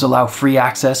platforms allow free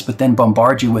access, but then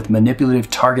bombard you with manipulative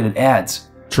targeted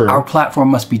ads. True. Our platform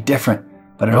must be different,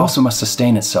 but it also must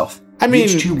sustain itself. I mean,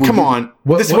 come on.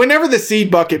 Whenever the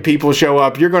seed bucket people show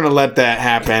up, you're going to let that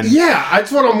happen. Yeah,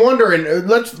 that's what I'm wondering.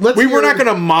 Let's. We're not going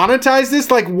to monetize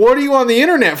this. Like, what are you on the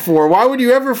internet for? Why would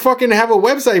you ever fucking have a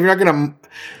website if you're not going to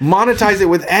monetize it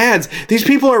with ads? These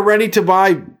people are ready to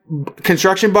buy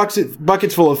construction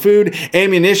buckets full of food,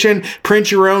 ammunition,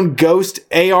 print your own ghost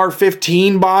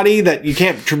AR-15 body that you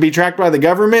can't be tracked by the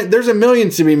government. There's a million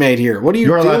to be made here. What are you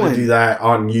doing? You're allowed to do that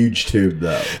on YouTube,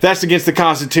 though. That's against the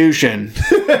Constitution.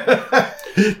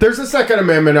 There's a Second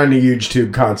Amendment on the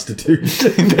YouTube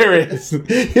Constitution. There is.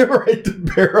 You have a right to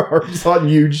bear arms on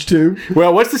YouTube.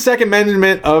 Well, what's the Second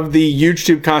Amendment of the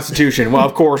YouTube Constitution? Well,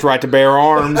 of course, right to bear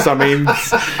arms. I mean,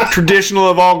 traditional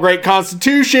of all great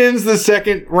constitutions, the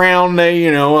second round, they,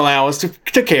 allow us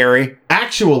to carry.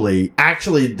 Actually,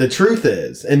 the truth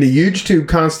is, in the YouTube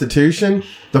Constitution,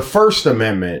 the First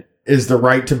Amendment is the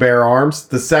right to bear arms.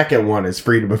 The second one is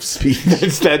freedom of speech.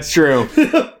 That's true.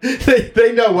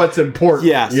 They know what's important.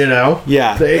 Yes.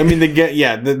 Yeah.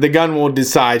 The gun will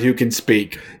decide who can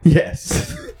speak.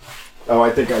 Yes. Oh, I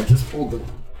think I just pulled the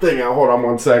thing out. Hold on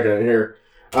 1 second here.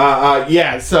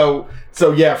 So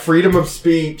freedom of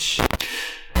speech.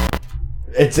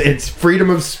 It's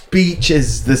freedom of speech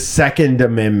is the Second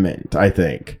Amendment, I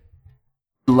think.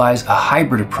 Utilize a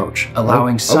hybrid approach,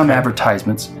 allowing some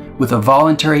advertisements with a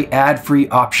voluntary ad-free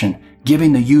option,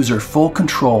 giving the user full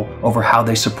control over how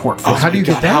they support Facebook. How do you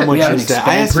get that? How much is that?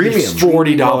 I asked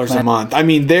 $40 a month. I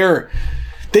mean,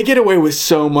 they get away with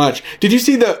so much. Did you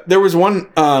see there was one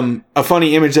a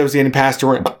funny image that was getting passed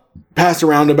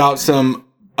around about some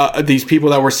these people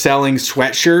that were selling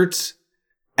sweatshirts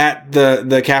at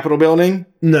the Capitol building?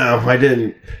 No, I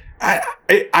didn't.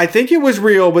 I think it was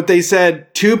real, but they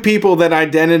said 2 people that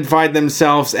identified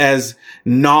themselves as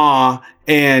Nah,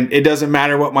 and it doesn't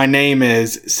matter what my name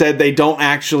is, said they don't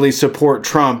actually support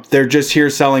Trump. They're just here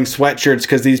selling sweatshirts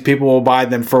because these people will buy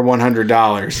them for $100.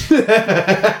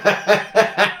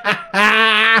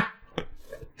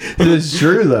 It's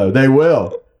true though. They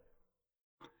will.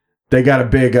 They got a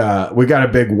big. We got a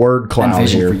big word cloud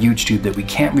vision here. for YouTube that we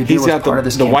can't reveal He's as got part of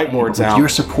this the campaign. whiteboards With out. your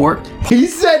support, He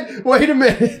said, "Wait a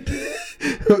minute.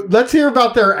 Let's hear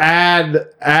about their ad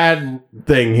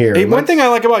thing here." Hey, one thing I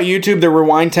like about YouTube, the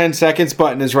rewind 10 seconds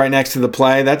button is right next to the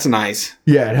play. That's nice.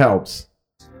 Yeah, it helps.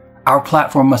 our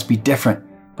platform must be different,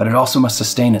 but it also must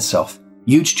sustain itself.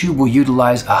 YouTube will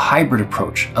utilize a hybrid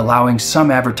approach, allowing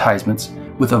some advertisements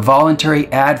with a voluntary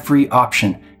ad-free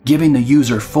option, giving the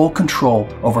user full control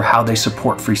over how they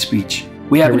support free speech.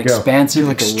 We have Here an we go. expansive,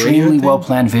 Like a radio extremely thing?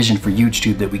 well-planned vision for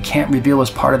YouTube that we can't reveal as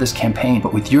part of this campaign,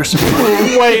 but with your support,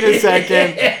 Wait a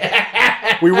second.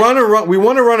 We want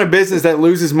to run a business that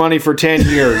loses money for 10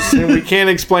 years, and we can't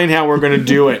explain how we're going to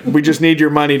do it. We just need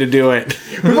your money to do it.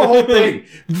 The whole thing.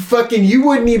 Fucking, you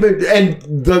wouldn't even. And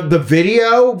the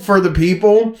video for the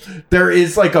people, there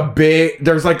is like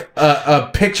there's like a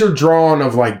picture drawn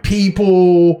of like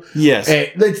people. Yes. And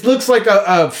it looks like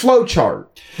a flow chart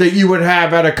that you would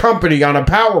have at a company on a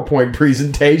PowerPoint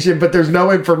presentation, but there's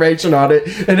no information on it.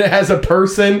 And it has a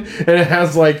person and it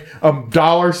has like a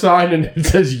 $sign and it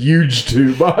says huge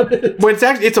tube on it. Well, it's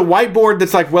a whiteboard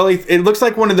that's like, well, it looks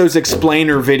like one of those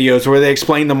explainer videos where they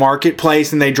explain the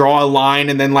marketplace and they draw a line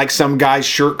and then like some guy's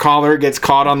shirt collar gets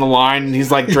caught on the line and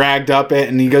he's like dragged up it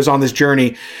and he goes on this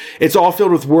journey. It's all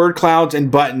filled with word clouds and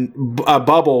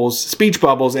bubbles, speech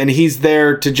bubbles, and he's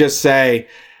there to just say,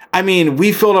 I mean,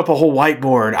 we filled up a whole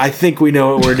whiteboard. I think we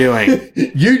know what we're doing.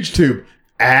 Huge tube.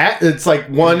 It's like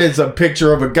one is a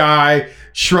picture of a guy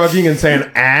shrugging and saying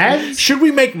ads. Should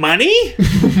we make money?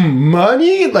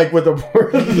 Money? Like with a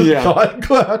Yeah. thought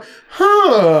cloud.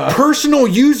 Huh. Personal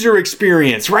user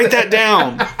experience. Write that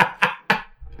down.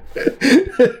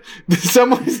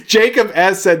 Jacob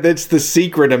S. said that's the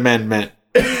secret amendment.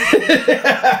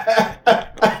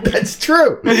 That's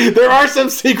true. There are some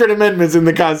secret amendments in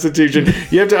the Constitution.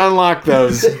 You have to unlock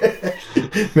those.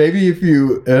 Maybe if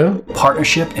you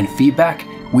partnership, and feedback,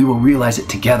 we will realize it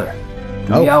together.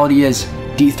 The reality is,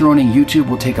 dethroning YouTube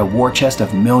will take a war chest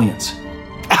of millions.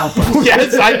 Help us.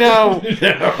 Yes, I know.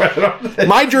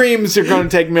 My dreams are going to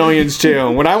take millions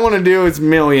too. What I want to do is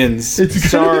millions.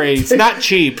 It's not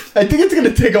cheap. I think it's going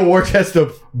to take a war chest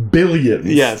of billions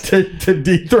Yes. to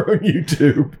dethrone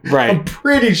YouTube. Right. I'm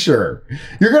pretty sure.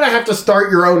 You're going to have to start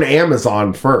your own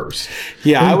Amazon first.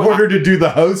 Yeah, In order to do the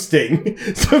hosting.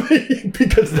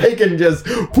 Because they can just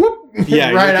whoop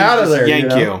Yeah, right they can out of just there.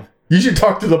 yank you. You should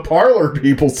talk to the Parlor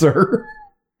people, sir.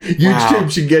 YouTube Wow.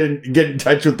 should get in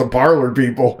touch with the Parlor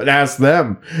people and ask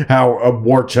them how a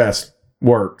war chest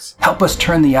works. Help us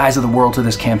turn the eyes of the world to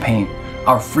this campaign.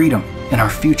 Our freedom and our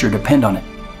future depend on it.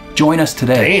 Join us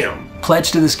today. Damn.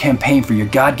 Pledge to this campaign for your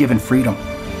God-given freedom,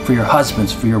 for your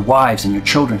husbands, for your wives and your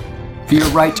children, for your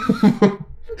right to...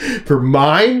 For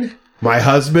mine, my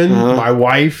husband, my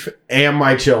wife, and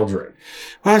my children.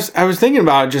 I was thinking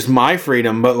about just my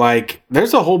freedom, but like,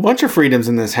 there's a whole bunch of freedoms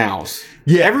in this house.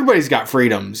 Yeah. Everybody's got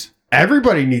freedoms.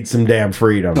 Everybody needs some damn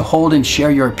freedom. to hold and share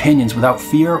your opinions without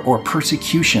fear or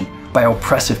persecution by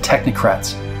oppressive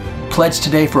technocrats. Pledge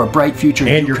today for a bright future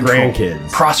And you your control,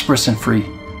 grandkids. prosperous and free.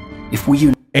 If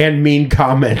we And mean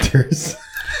commenters.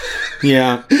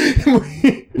 Yeah.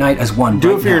 unite as one, Do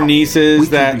right it for your now, we nieces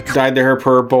can that dyed their hair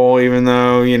purple, even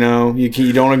though, you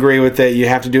don't agree with it. You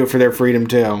have to do it for their freedom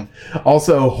too.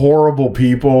 Also, horrible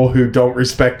people who don't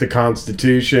respect the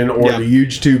Constitution or Yeah. the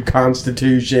YouTube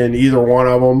Constitution, either one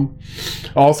of them.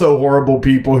 Also, horrible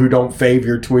people who don't fave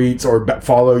your tweets or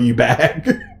follow you back.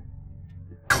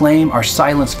 claim our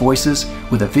silenced voices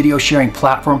with a video sharing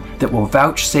platform that will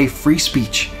vouchsafe free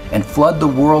speech and flood the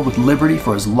world with liberty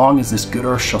for as long as this good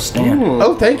earth shall stand.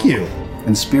 Oh, thank you.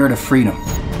 In spirit of freedom,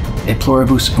 e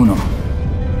pluribus unum.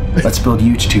 Let's build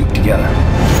YouTube together.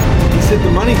 He said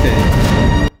the money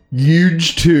thing.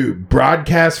 Huge tube,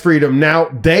 broadcast freedom. Now,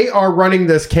 they are running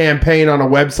this campaign on a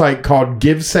website called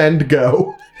Give Send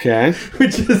Go, Okay.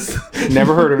 which is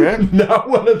Never heard of it. not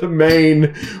one of the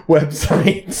main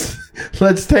websites.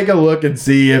 Let's take a look and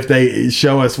see if they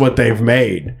show us what they've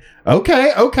made.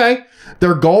 Okay.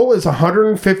 Their goal is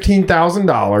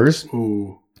 $115,000.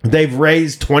 Ooh. They've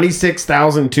raised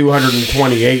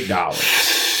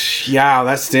 $26,228. Yeah,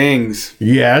 that stings.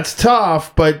 Yeah, it's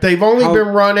tough, but they've only How- been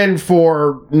running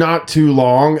for not too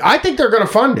long. I think they're going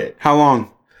to fund it. How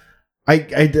long?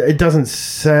 It doesn't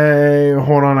say.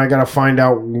 Hold on, I gotta find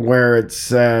out where it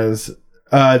says.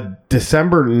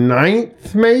 December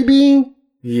 9th, maybe?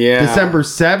 Yeah. December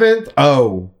 7th?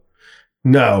 Oh,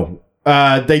 no.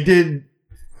 They did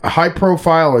a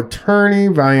high-profile attorney,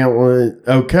 valiantly.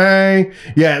 Okay.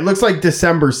 Yeah, it looks like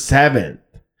December 7th.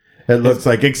 It looks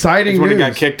like exciting when news. it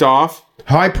got kicked off.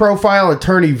 High-profile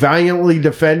attorney valiantly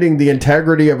defending the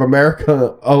integrity of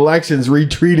American elections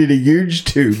retweeted a huge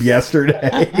tube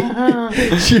yesterday.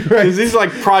 She writes, These are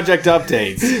like project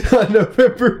updates. on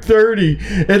November 30.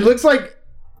 It looks like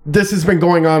this has been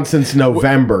going on since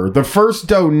November. The first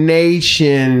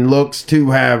donation looks to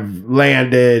have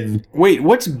landed. Wait,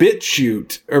 what's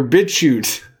BitChute or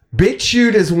BitChute?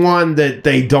 BitChute is one that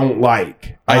they don't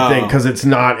like, I think, because it's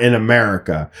not in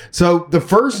America. So the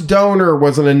first donor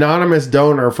was an anonymous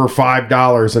donor for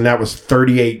 $5, and that was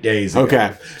 38 days ago.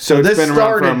 Okay, so it's been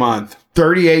around for a month.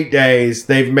 38 days.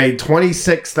 They've made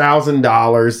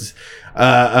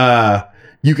 $26,000.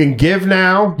 You can give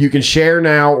now, you can share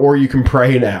now, or you can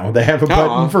pray now. They have a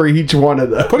button for each one of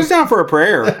those. Put us down for a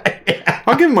prayer. Yeah.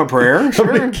 I'll give him a prayer.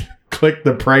 Sure. Click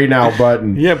the pray now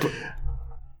button. Yep.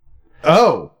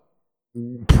 Oh.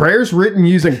 Prayers written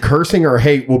using cursing or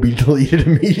hate will be deleted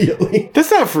immediately. That's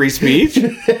not free speech.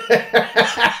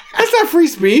 That's not free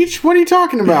speech. What are you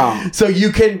talking about? So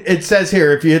you can, it says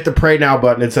here, if you hit the pray now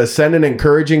button, it says send an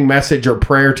encouraging message or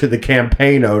prayer to the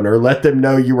campaign owner. Let them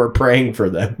know you are praying for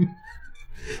them.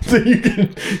 So you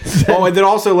can and then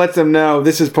also lets them know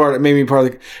this is maybe part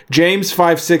of the James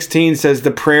 5:16 says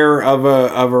the prayer of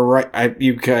a right.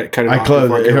 You cut it. I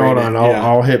close it. Hold on,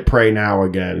 I'll hit pray now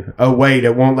again. Oh wait,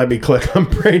 it won't let me click on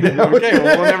pray now. Okay,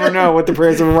 well, we'll never know what the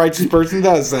prayers of a righteous person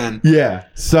does then. Yeah,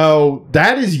 so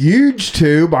that is huge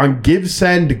tube on Give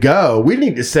Send Go. We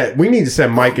need to send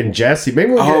Mike and Jesse.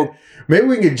 Maybe we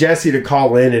can get Jesse to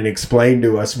call in and explain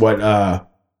to us what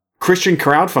Christian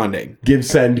crowdfunding. Give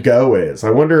Send Go is. I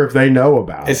wonder if they know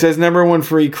about it. It says #1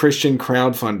 free Christian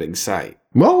crowdfunding site.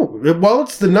 Well,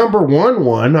 it's the #1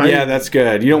 one. Yeah, that's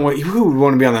good. Who would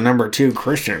want to be on the #2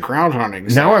 Christian crowdfunding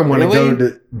site? Now I want to go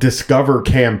to discover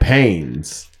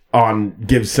campaigns on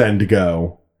Give Send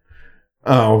Go.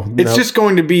 Oh, it's just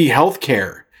going to be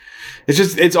healthcare.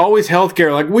 It's always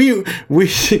healthcare. Like we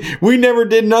never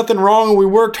did nothing wrong. We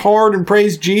worked hard and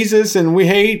praised Jesus, and we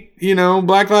hate,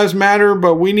 Black Lives Matter,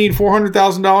 but we need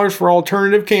 $400,000 for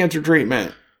alternative cancer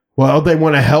treatment. Well, they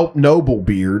want to help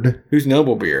Noblebeard. Who's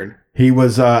Noblebeard? He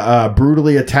was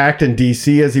brutally attacked in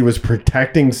D.C. as he was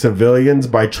protecting civilians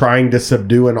by trying to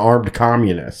subdue an armed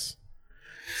communist.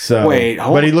 So,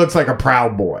 but he looks like a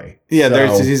Proud Boy.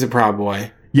 Yeah, he's a Proud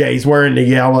Boy. Yeah, he's wearing the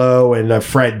yellow and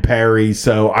Fred Perry,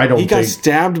 so I don't think... He got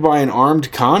stabbed by an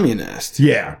armed communist.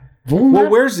 Yeah. Well,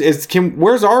 where's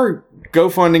our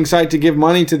GoFunding site to give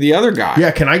money to the other guy?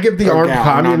 Yeah, can I give the armed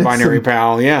communist... Non-binary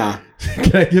pal, yeah.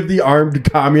 Can I give the armed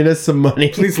communist some money?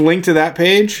 Please link to that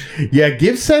page. Yeah,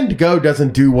 Give Send Go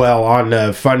doesn't do well on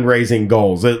fundraising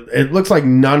goals. It looks like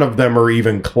none of them are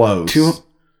even close.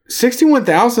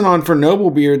 61,000 on for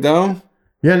Noblebeard, though.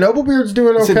 Yeah, Noblebeard's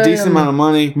doing okay. It's a decent amount of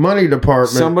money. Money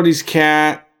department. Somebody's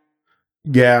cat.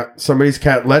 Yeah, somebody's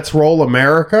cat. Let's Roll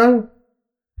America.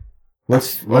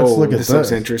 Let's look at this. This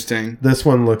looks interesting. This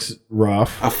one looks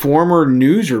rough. A former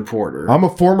news reporter. I'm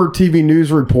a former TV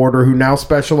news reporter who now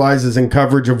specializes in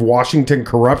coverage of Washington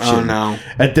corruption. Oh, no.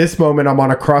 At this moment, I'm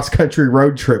on a cross-country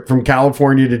road trip from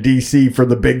California to D.C. for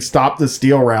the big Stop the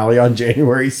Steal rally on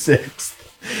January 6th.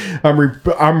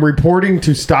 I'm reporting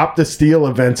to Stop the Steal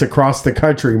events across the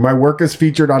country. My work is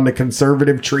featured on the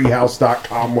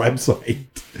conservativetreehouse.com website.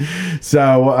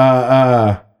 So,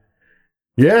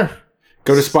 yeah.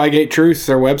 Go to Spygate Truth,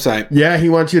 their website. Yeah, he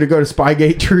wants you to go to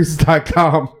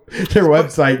spygatetruth.com, their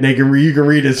website, and you can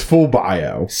read his full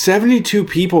bio. 72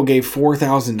 people gave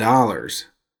 $4,000.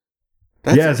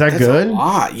 Is that good? A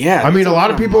lot, yeah. I mean, a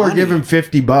lot of people are giving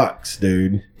 $50,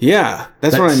 dude. Yeah,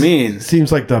 that's what I mean.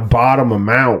 Seems like the bottom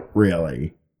amount,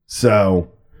 really. So,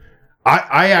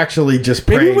 I actually just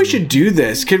prayed. Maybe we should do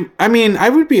this. I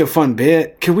would be a fun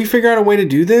bit. Could we figure out a way to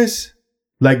do this?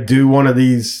 Like, do one of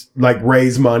these, like,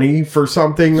 raise money for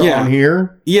something on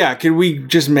here? Yeah, could we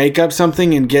just make up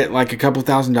something and get, like, a couple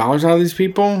 $1,000s out of these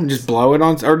people? And just blow it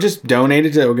on, or just donate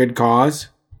it to a good cause?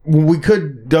 We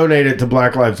could donate it to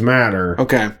Black Lives Matter.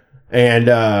 Okay. And,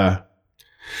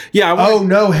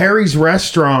 Harry's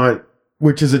Restaurant,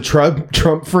 which is a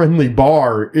Trump-friendly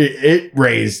bar, it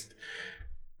raised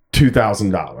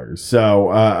 $2,000. So,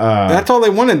 that's all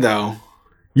they wanted, though.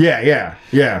 Yeah.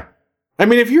 I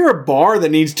mean, if you're a bar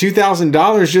that needs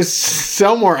 $2,000, just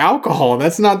sell more alcohol.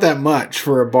 That's not that much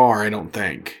for a bar, I don't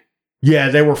think. Yeah,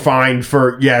 they were fined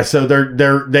for so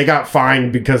they got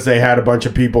fined because they had a bunch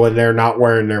of people in there not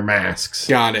wearing their masks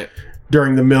Got it.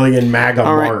 during the Million MAGA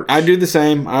All right. March. I'd do the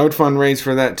same. I would fundraise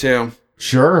for that too.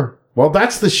 Sure. Well,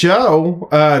 that's the show.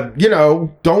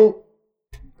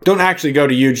 Don't actually go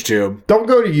to YouTube. Don't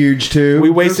go to YouTube.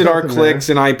 We wasted There's our nothing clicks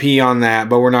and IP on that,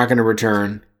 but we're not going to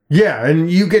return. there. Yeah,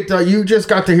 and you just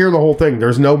got to hear the whole thing.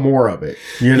 There's no more of it.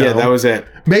 Yeah, that was it.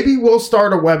 Maybe we'll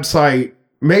start a website.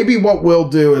 Maybe what we'll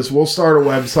do is we'll start a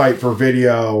website for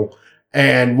video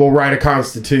and we'll write a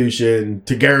constitution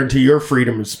to guarantee your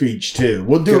freedom of speech too.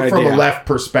 We'll do Good it from idea. a left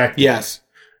perspective. Yes.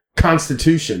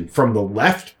 Constitution from the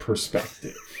left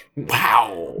perspective.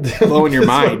 Wow. Blowing your This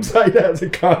mind. website has a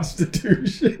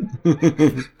constitution.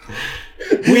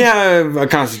 We have a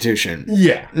constitution.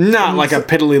 Yeah. Not like a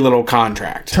piddly little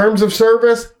contract. Terms of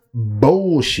service,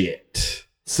 bullshit.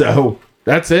 So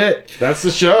that's it. That's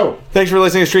the show. Thanks for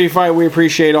listening to Street Fight. We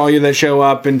appreciate all you that show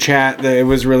up and chat. It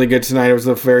was really good tonight. It was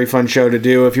a very fun show to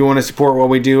do. If you want to support what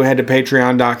we do, head to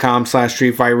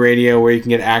patreon.com/StreetFightRadio where you can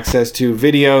get access to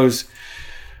videos,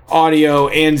 audio,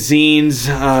 and zines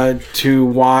to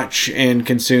watch and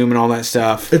consume and all that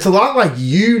stuff. It's a lot like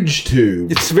YouTube.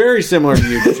 It's very similar to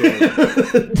YouTube.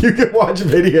 You can watch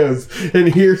videos and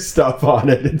hear stuff on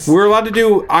it. We're allowed to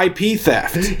do IP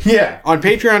theft. Yeah. On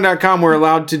patreon.com, we're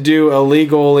allowed to do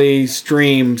illegally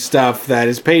stream stuff that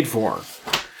is paid for.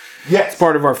 Yes.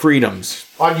 Part of our freedoms.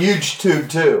 On YouTube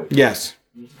too. Yes.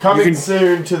 Coming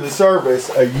soon to the service,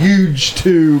 a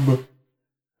YouTube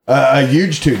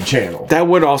channel. That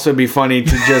would also be funny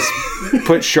to just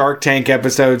put Shark Tank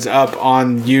episodes up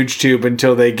on YouTube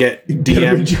until they get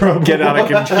trouble.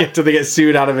 until they get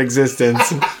sued out of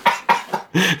existence.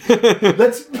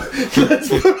 Let's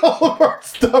put all of our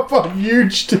stuff on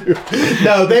YouTube.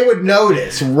 No, they would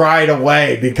notice right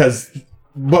away because.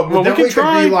 But Well, then we we can could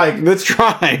try. be like, Let's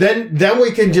try. then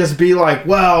we can just be like,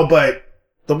 well, but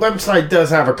the website does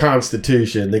have a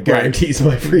constitution that guarantees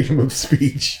my freedom of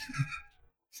speech.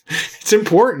 It's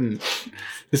important.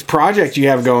 This project you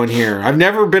have going here. I've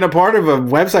never been a part of a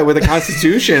website with a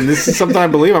constitution. This is something I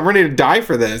believe. I'm ready to die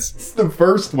for this. It's the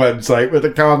first website with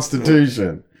a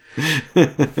constitution.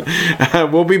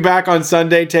 We'll be back on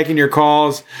Sunday taking your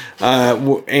calls.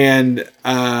 And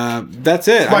that's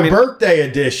it. My birthday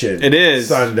edition. It is.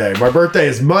 Sunday. My birthday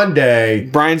is Monday.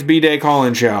 Brian's B-Day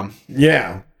call-in show.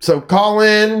 Yeah. So call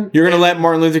in. You're going to let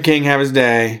Martin Luther King have his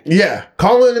day. Yeah.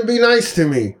 Call in and be nice to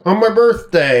me on my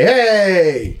birthday.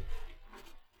 Hey.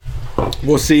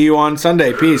 We'll see you on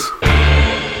Sunday. Peace.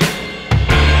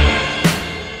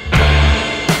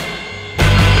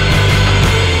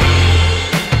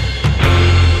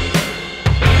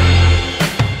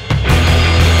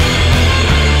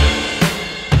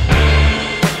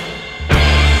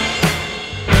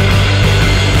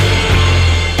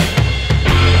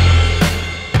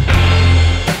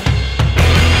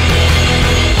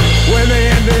 When the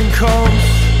ending comes,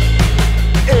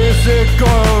 is it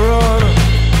gonna run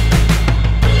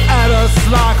at us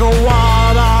like a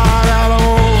wild-eyed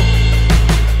animal?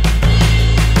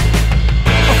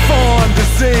 A foreign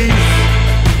disease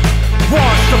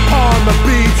washed upon the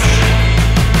beach,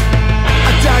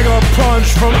 a dagger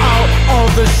plunged from out of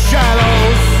the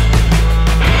shadows.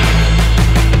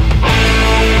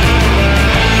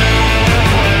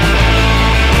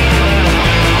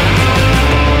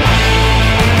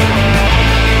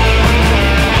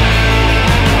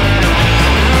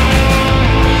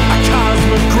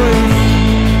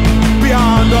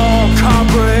 Beyond all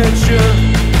comprehension,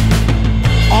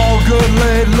 all good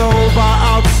laid low by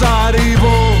outside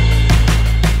evil.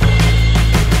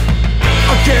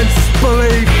 Against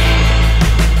belief,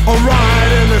 a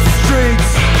riot in the streets,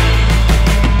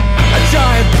 a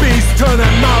giant beast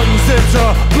turning mountains into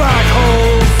black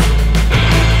holes.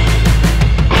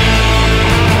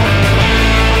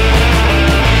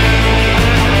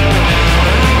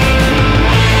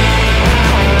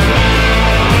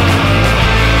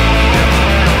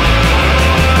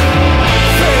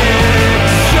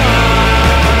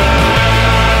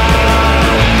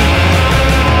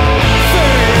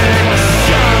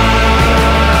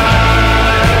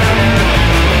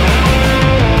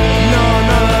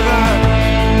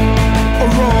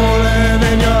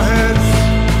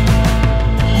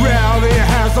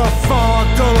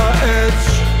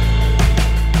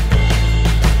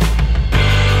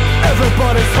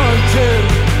 Everybody's hunted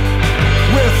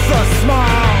with a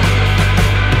smile,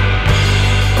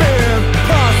 being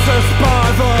processed by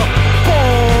the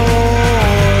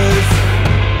boys.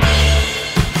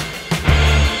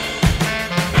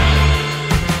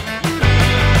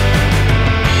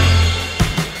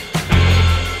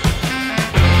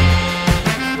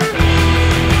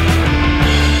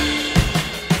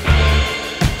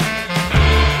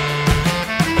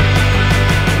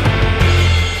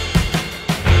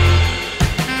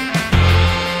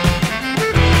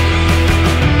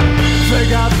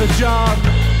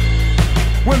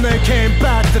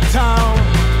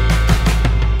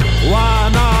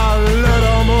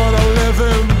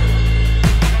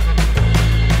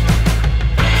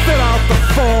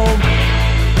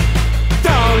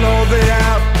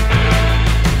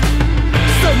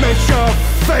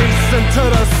 into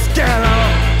the scanner.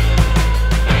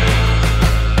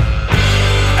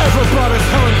 Everybody's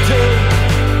hunted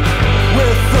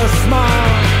with a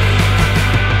smile,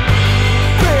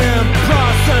 being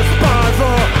processed by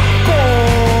the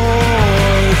boys.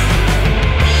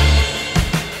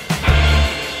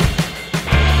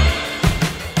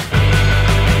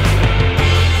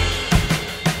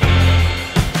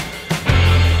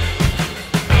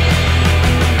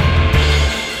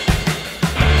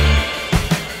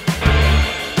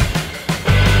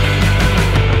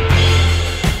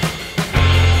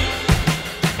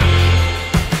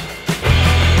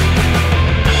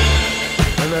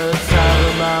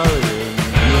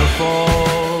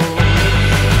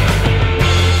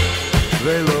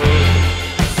 They look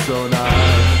so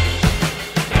nice.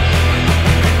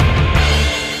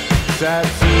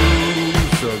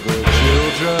 Tattoos of the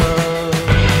children